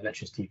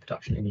electricity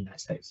production in the United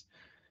States.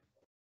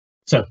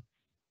 So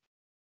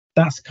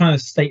that's kind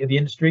of state of the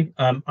industry.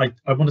 I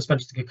want to spend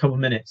just a couple of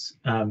minutes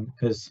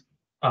because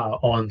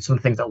on some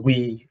things that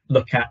we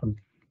look at, and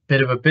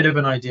a bit of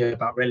an idea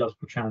about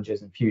radiological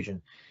challenges in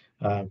fusion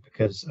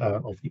because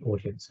of the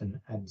audience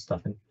and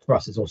stuff. And for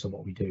us, it's also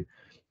what we do.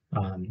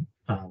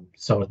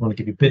 So I want to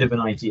give you a bit of an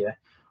idea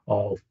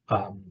of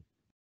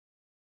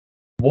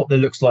what that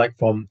looks like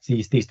from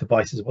these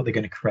devices, what they're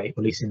going to create,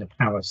 at least in the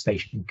power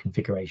station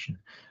configuration,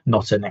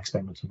 not an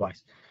experimental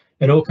device.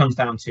 It all comes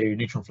down to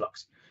neutron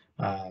flux.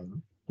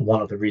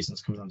 One of the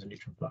reasons comes down to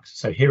neutron flux.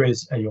 So here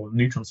is your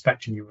neutron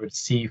spectrum you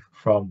receive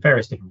from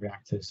various different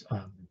reactors,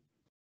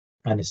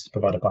 and this is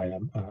provided by a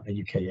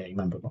UKEA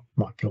member,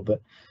 Mark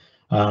Gilbert.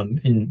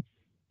 In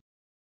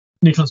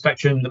neutron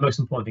spectrum, the most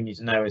important thing you need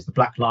to know is the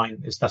black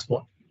line. That's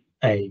what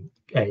a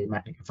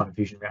magnetic confinement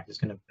fusion reactor is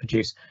going to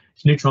produce.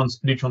 So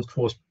neutrons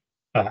cause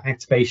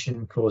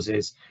activation,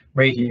 causes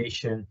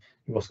radiation.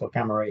 You've also got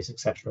gamma rays,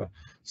 etc.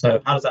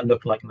 So how does that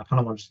look like? And I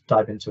kind of want to just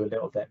dive into a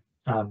little bit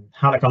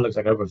how that kind of looks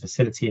like over a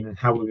facility, and then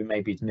how we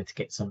maybe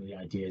mitigate some of the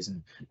ideas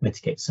and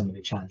mitigate some of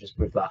the challenges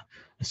with that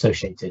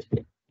associated.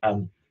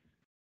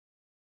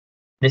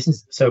 This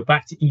is so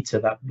back to ITER,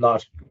 that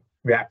large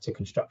reactor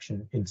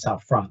construction in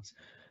South France.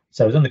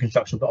 So it was under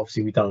construction, but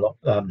obviously we've done a lot.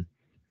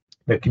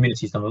 The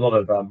community's done a lot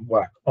of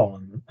work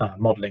on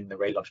modelling the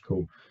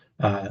radiological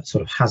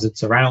sort of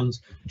hazards around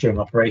during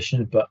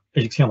operation. But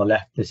as you can see on the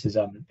left, this is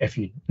if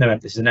you know,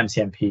 this is an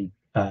MCMP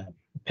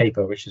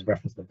paper, which is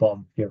referenced at the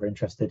bottom if you're ever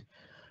interested.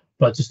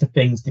 But just the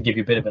things to give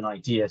you a bit of an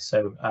idea.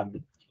 So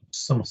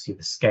some see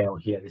the scale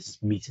here. This is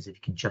meters if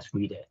you can just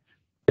read it.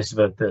 This is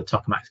where the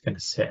tokamak's going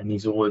to sit, and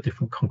these are all the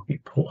different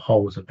concrete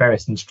portholes of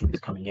various instruments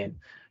coming in.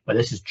 But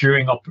this is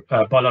during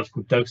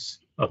biological dose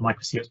of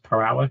microsieverts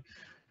per hour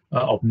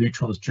of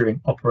neutrons during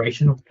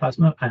operation of the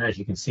plasma. And as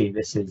you can see,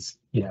 this is,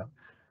 you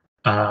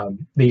know,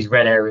 these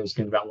red areas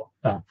going to be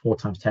about 4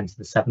 ×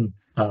 10⁷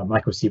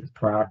 microsieverts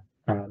per hour,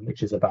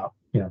 which is about,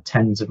 you know,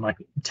 tens of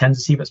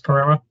sieverts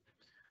per hour.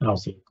 And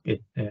obviously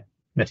it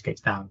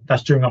mitigates down.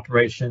 That's during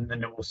operation.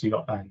 Then also you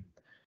got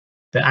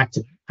the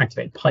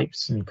activated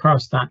pipes and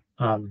cryostat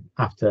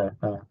after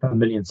 1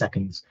 million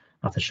seconds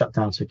after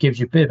shutdown. So it gives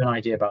you a bit of an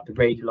idea about the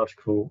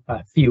radiological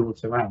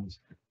fields around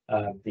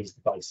these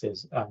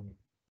devices.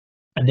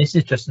 And this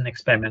is just an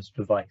experimental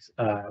device,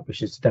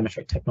 which is to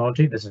demonstrate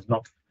technology. This is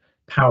not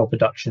power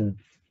production,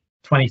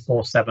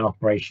 24/7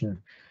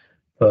 operation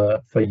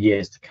for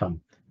years to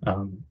come.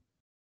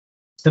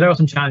 So there are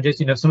some challenges.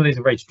 You know, some of these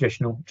are very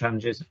traditional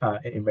challenges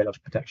in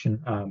radiological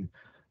protection,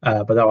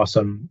 but there are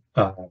some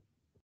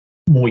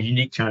more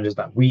unique challenges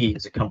that we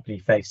as a company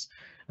face,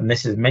 and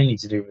this is mainly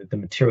to do with the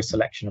material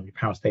selection of your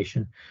power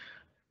station.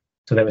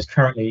 So there is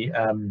currently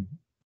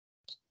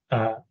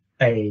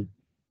a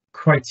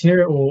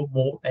criteria or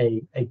more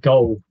a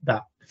goal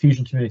that the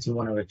fusion community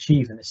want to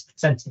achieve in this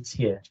sentence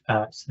here.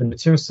 So the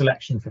material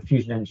selection for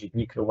fusion energy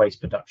nuclear waste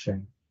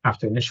production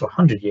after initial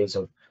 100 years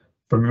of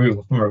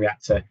removal from a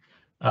reactor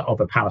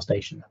of a power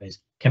station, that is,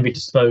 can be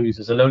disposed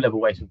as a low-level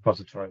waste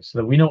repository. So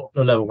that we know what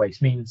low-level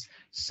waste means,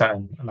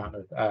 certain amount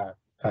of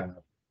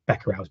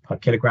becquerels per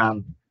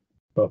kilogram,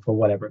 but for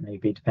whatever it may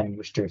be, depending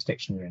which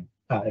jurisdiction you're in,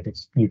 if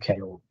it's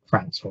UK or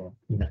France or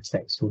United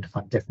States, it's all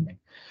defined differently.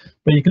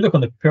 But you can look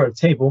on the periodic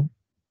table,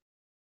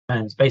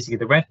 and basically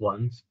the red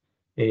ones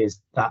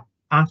is that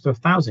after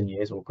 1,000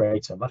 years or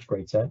greater, much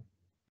greater,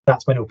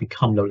 that's when it will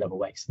become low-level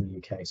waste in the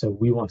UK. So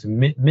we want to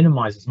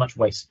minimize as much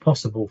waste as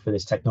possible for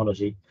this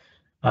technology,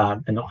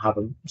 and not have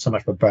so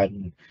much of a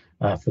burden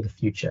for the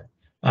future.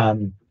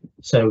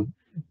 So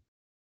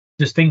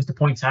there's things to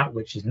point out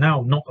which is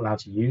now not allowed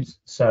to use.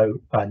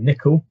 So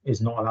nickel is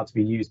not allowed to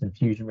be used in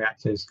fusion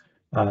reactors.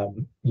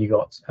 You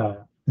got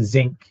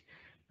zinc.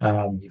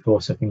 You've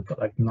also got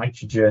like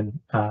nitrogen,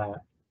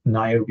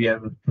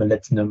 niobium,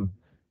 molybdenum.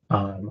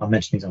 I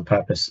mentioned these on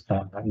purpose.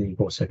 And you've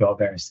also got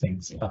various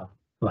things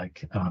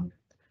like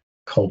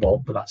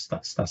cobalt, but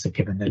that's a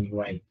given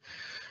anyway.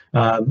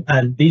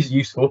 And these are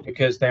useful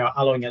because they are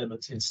alloying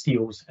elements in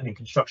steels and in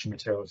construction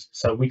materials.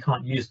 So we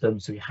can't use them.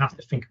 So we have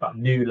to think about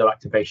new low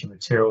activation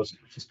materials,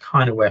 which is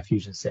kind of where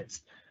fusion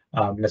sits.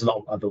 There's a lot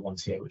of other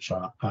ones here, which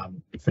are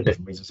for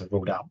different reasons are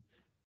ruled out.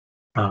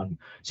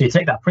 So you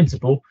take that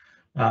principle,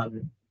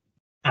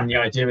 and the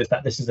idea is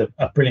that this is a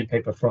brilliant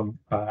paper from,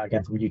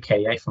 again, from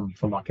UKEA,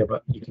 from Mark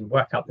Gilbert. You can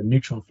work out the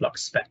neutron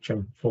flux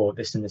spectrum for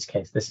this. In this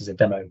case, this is a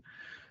demo,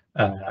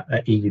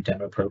 an EU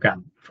demo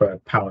program for a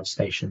power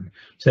station.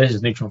 So this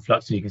is neutron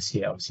flux, and you can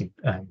see it obviously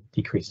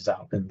decreases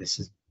out. And this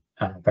is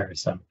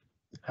various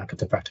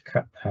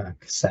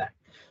cassette.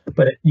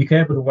 But you can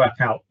be able to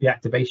work out the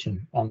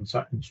activation on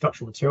certain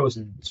structural materials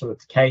and sort of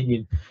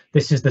decay.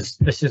 This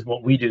is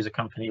what we do as a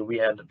company.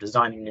 We end up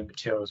designing new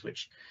materials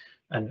which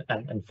and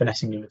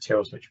finessing new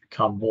materials which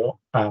become more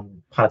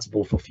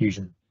palatable for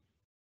fusion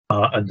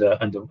under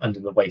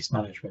the waste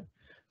management.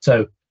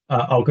 So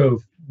I'll go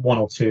one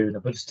or two,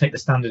 but just take the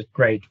standard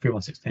grade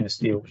 316 stainless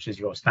steel, which is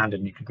your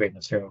standard nuclear grade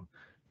material.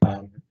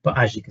 But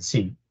as you can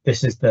see,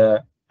 this is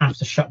the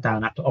after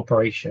shutdown, after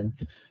operation.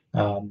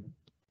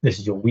 This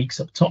is your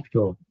weeks up top,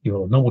 your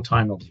normal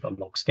time, obviously got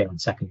log scale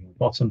and second on the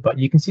bottom, but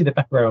you can see the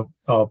becquerel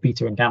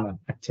beta and gamma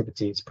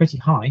activity is pretty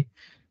high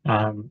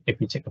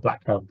if you take the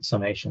black barrel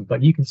summation.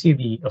 But you can see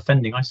the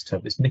offending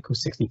isotope is nickel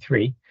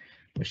 63,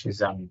 which is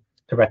the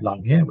red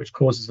line here, which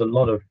causes a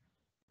lot of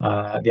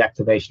the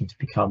activation to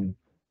become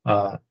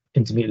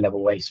intermediate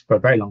level waste for a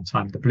very long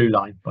time. The blue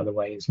line, by the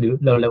way, is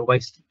low level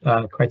waste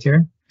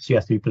criteria, so you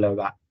have to be below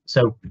that.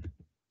 So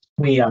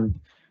we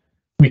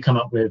come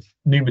up with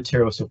new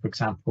materials. So for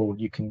example,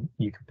 you can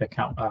pick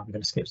out, I'm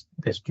going to skip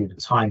this due to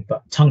time,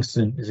 but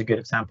tungsten is a good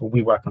example.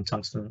 We work on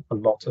tungsten a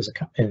lot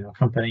in our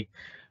company.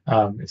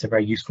 It's a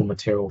very useful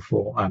material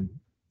for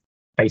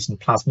basing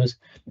plasmas.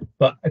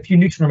 But if you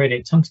neutron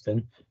irradiate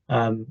tungsten,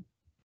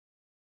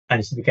 and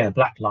it's again a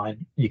black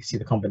line, you can see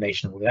the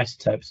combination of all the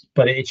isotopes,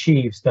 but it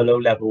achieves the low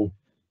level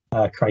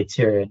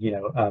criterion,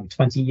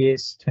 20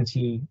 years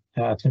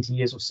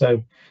or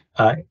so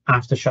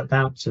after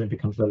shutdown, so it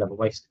becomes low level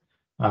waste.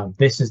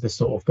 This is the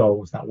sort of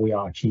goals that we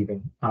are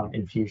achieving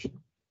in fusion,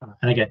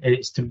 and again,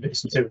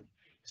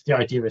 the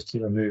idea is to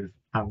remove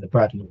the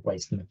burden of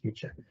waste in the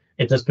future.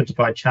 It does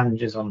provide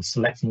challenges on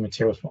selecting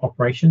materials for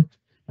operation,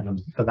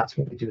 but that's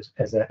what we do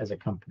as a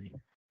company.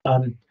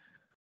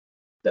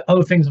 The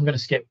other things I'm going to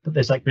skip, but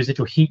there's like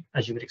residual heat,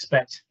 as you would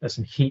expect. There's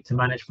some heat to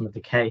manage from the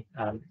decay.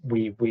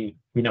 We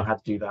know how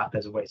to do that.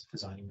 There's a way of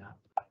designing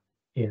that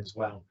in as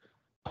well.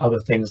 Other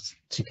things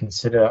to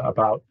consider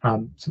about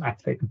some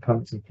activated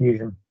components in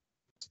fusion.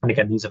 And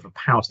again, these are for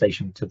power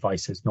station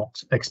devices,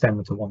 not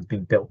experimental ones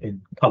being built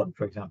in Culham,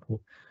 for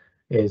example,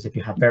 is if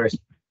you have various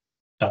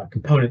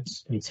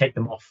components and you take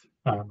them off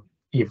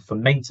either for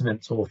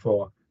maintenance or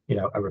for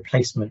a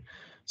replacement,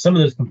 some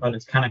of those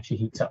components can actually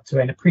heat up to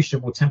an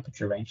appreciable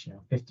temperature range,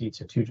 50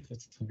 to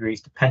 250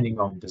 degrees, depending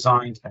on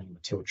design, depending on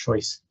material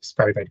choice. It's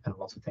very, very dependent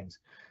on lots of things.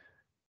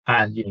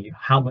 And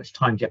how much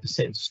time do you have to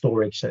sit in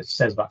storage? So it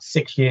says about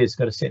 6 years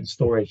got to sit in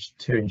storage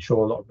to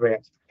ensure a lot of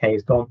reactive decay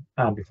is gone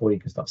before you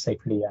can start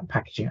safely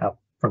packaging it up,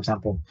 for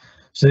example.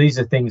 So these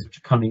are things which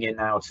are coming in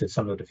now to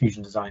some of the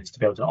fusion designs to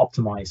be able to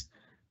optimize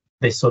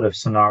this sort of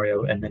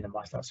scenario and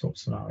minimize that sort of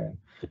scenario.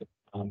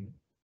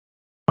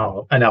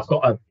 And I've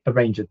got a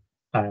range of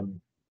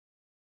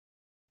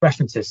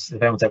references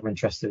if anyone's ever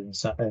interested in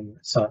sort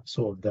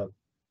of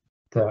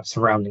the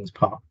surroundings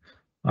part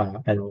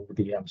and all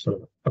the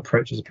sort of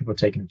approaches that people are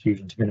taking in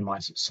fusion to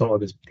minimize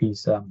sort of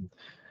these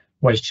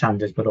waste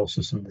challenges, but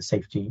also some of the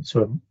safety,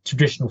 sort of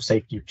traditional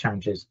safety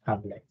challenges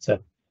related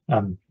to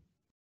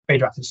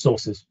radioactive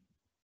sources.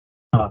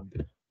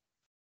 And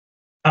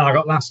I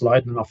got last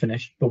slide and I'll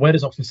finish, but where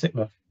does Oxford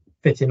Sigma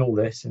fit in all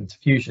this into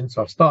fusion?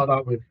 So I've started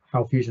out with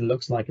how fusion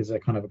looks like as a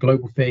kind of a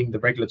global thing, the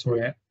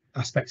regulatory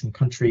aspects in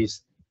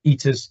countries,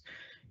 ETAs,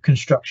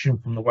 construction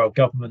from the world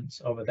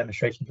government of a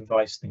demonstration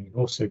device. Then you've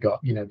also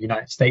got, the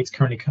United States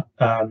currently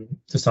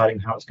deciding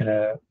how it's going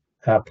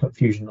to put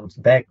fusion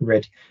onto their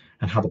grid,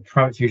 and how the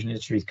private fusion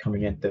industry is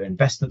coming in, the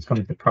investments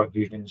coming into the private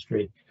fusion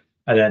industry,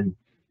 and then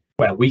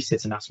where we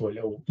sit in that sort of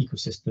little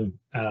ecosystem.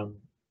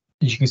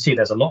 As you can see,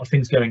 there's a lot of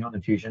things going on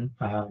in fusion.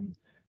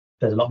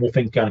 There's a lot more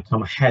things going to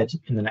come ahead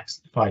in the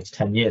next 5 to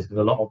 10 years, because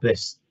a lot of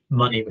this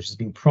money which has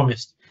been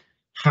promised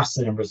has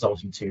to then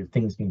result into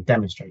things being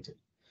demonstrated.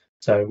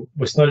 So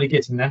we're slowly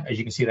getting there. As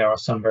you can see, there are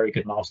some very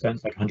good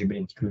milestones, like 100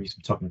 million degrees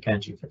from atomic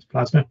energy for its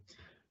plasma.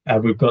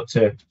 We've got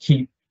to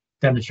keep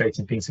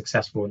demonstrating being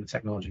successful in the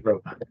technology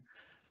roadmap.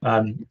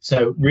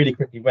 So really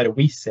quickly, where do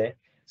we sit?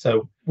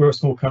 So we're a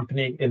small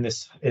company in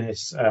this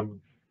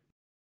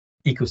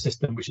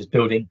ecosystem which is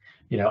building.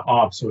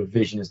 Our sort of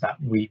vision is that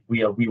we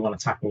want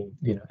to tackle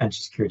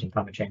energy security and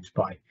climate change.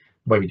 By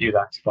the way we do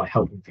that is by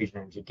helping fusion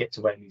energy get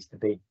to where it needs to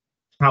be.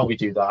 How we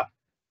do that,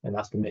 and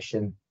that's the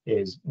mission,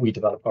 is we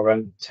develop our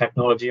own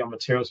technology on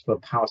materials for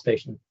power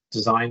station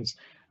designs,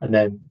 and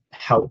then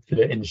help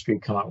the industry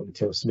come out with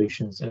material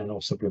solutions, and then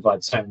also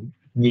provide some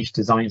niche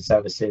design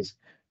services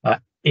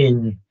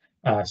in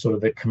sort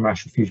of the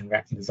commercial fusion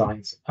reactor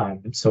designs.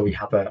 So we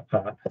have a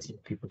team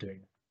of people doing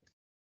that.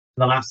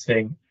 The last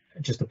thing,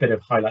 just a bit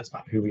of highlights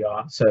about who we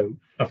are. So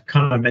I've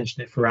kind of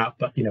mentioned it throughout,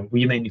 but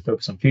we mainly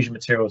focus on fusion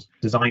materials,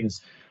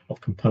 designs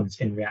of components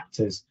in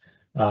reactors.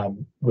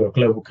 We're a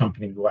global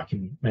company. We work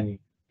in many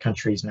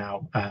countries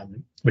now.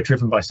 We're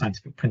driven by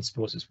scientific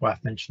principles, it's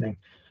worth mentioning.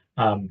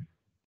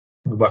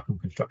 We work on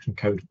construction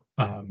code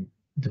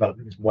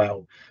development as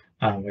well.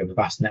 We have a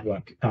vast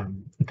network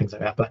and things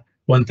like that. But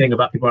one thing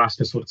about people ask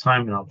us all the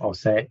time, and I'll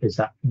say it, is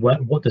that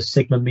what does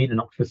Sigma mean in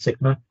Oxford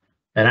Sigma?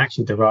 It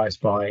actually derives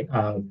by,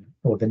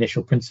 or the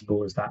initial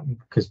principle is that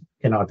because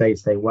in our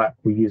day-to-day work,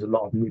 we use a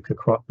lot of nuclear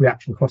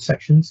reaction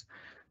cross-sections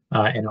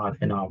in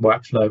our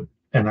workflow,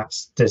 and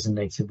that's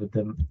designated with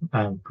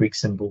the Greek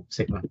symbol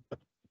Sigma.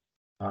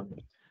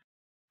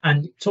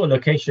 And sort of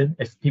location,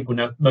 if people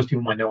know, most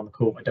people might know on the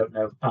call, I don't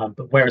know,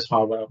 but where is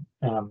Harwell?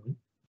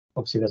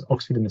 Obviously there's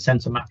Oxford in the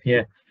centre map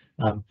here.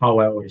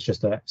 Harwell is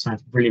just a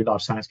really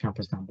large science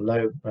campus down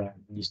below. It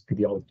used to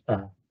be the old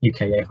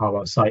UKA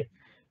Harwell site.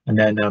 And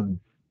then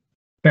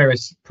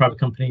various private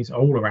companies are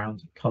all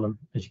around Culham.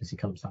 As you can see,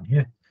 Culham's down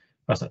here.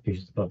 That's that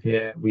fusion's above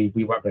here. We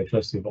work very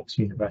closely with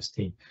Oxford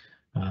University.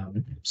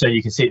 So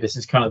you can see this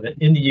is kind of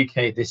in the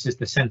UK, this is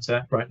the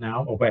centre right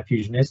now of where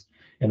fusion is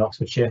in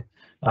Oxfordshire.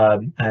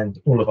 And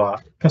all of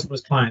our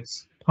customers,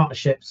 clients,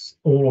 partnerships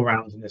all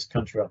around in this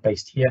country are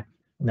based here.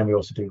 And then we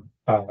also do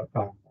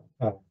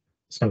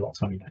spend a lot of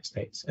time in the United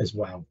States as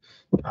well.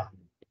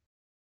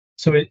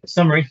 So in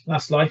summary,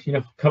 last slide,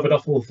 covered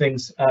off all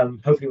things,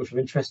 hopefully which of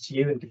interest to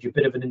you and give you a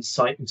bit of an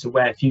insight into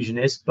where Fusion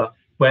is, but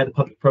where the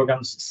public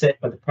programs sit,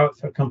 where the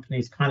private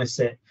companies kind of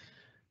sit.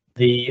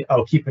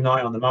 I'll keep an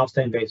eye on the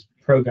milestone-based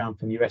program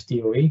from the US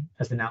DOE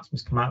as the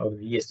announcements come out over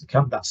the years to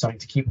come. That's something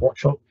to keep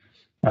watch of.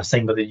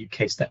 Same with the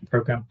UK STEP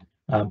program.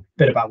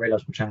 Bit about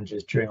radiological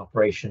challenges during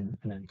operation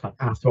and then kind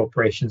of after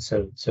operation.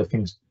 So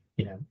things,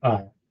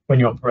 when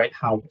you operate,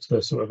 what's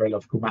the sort of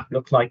radiological map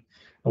look like,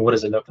 and what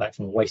does it look like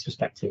from a waste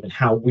perspective, and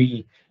how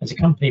we as a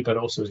company, but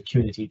also as a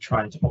community,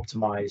 trying to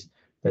optimize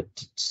the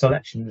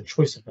selection and the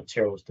choice of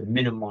materials to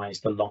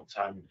minimize the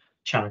long-term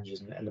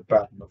challenges and the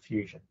burden of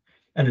fusion.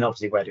 And then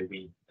obviously, where do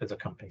we as a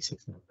company sit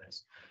in all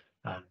this?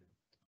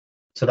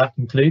 So that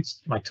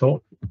concludes my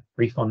talk,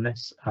 brief on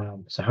this.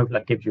 So hopefully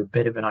that gives you a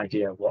bit of an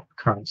idea of what the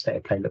current state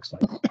of play looks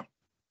like.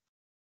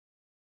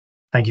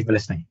 Thank you for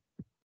listening.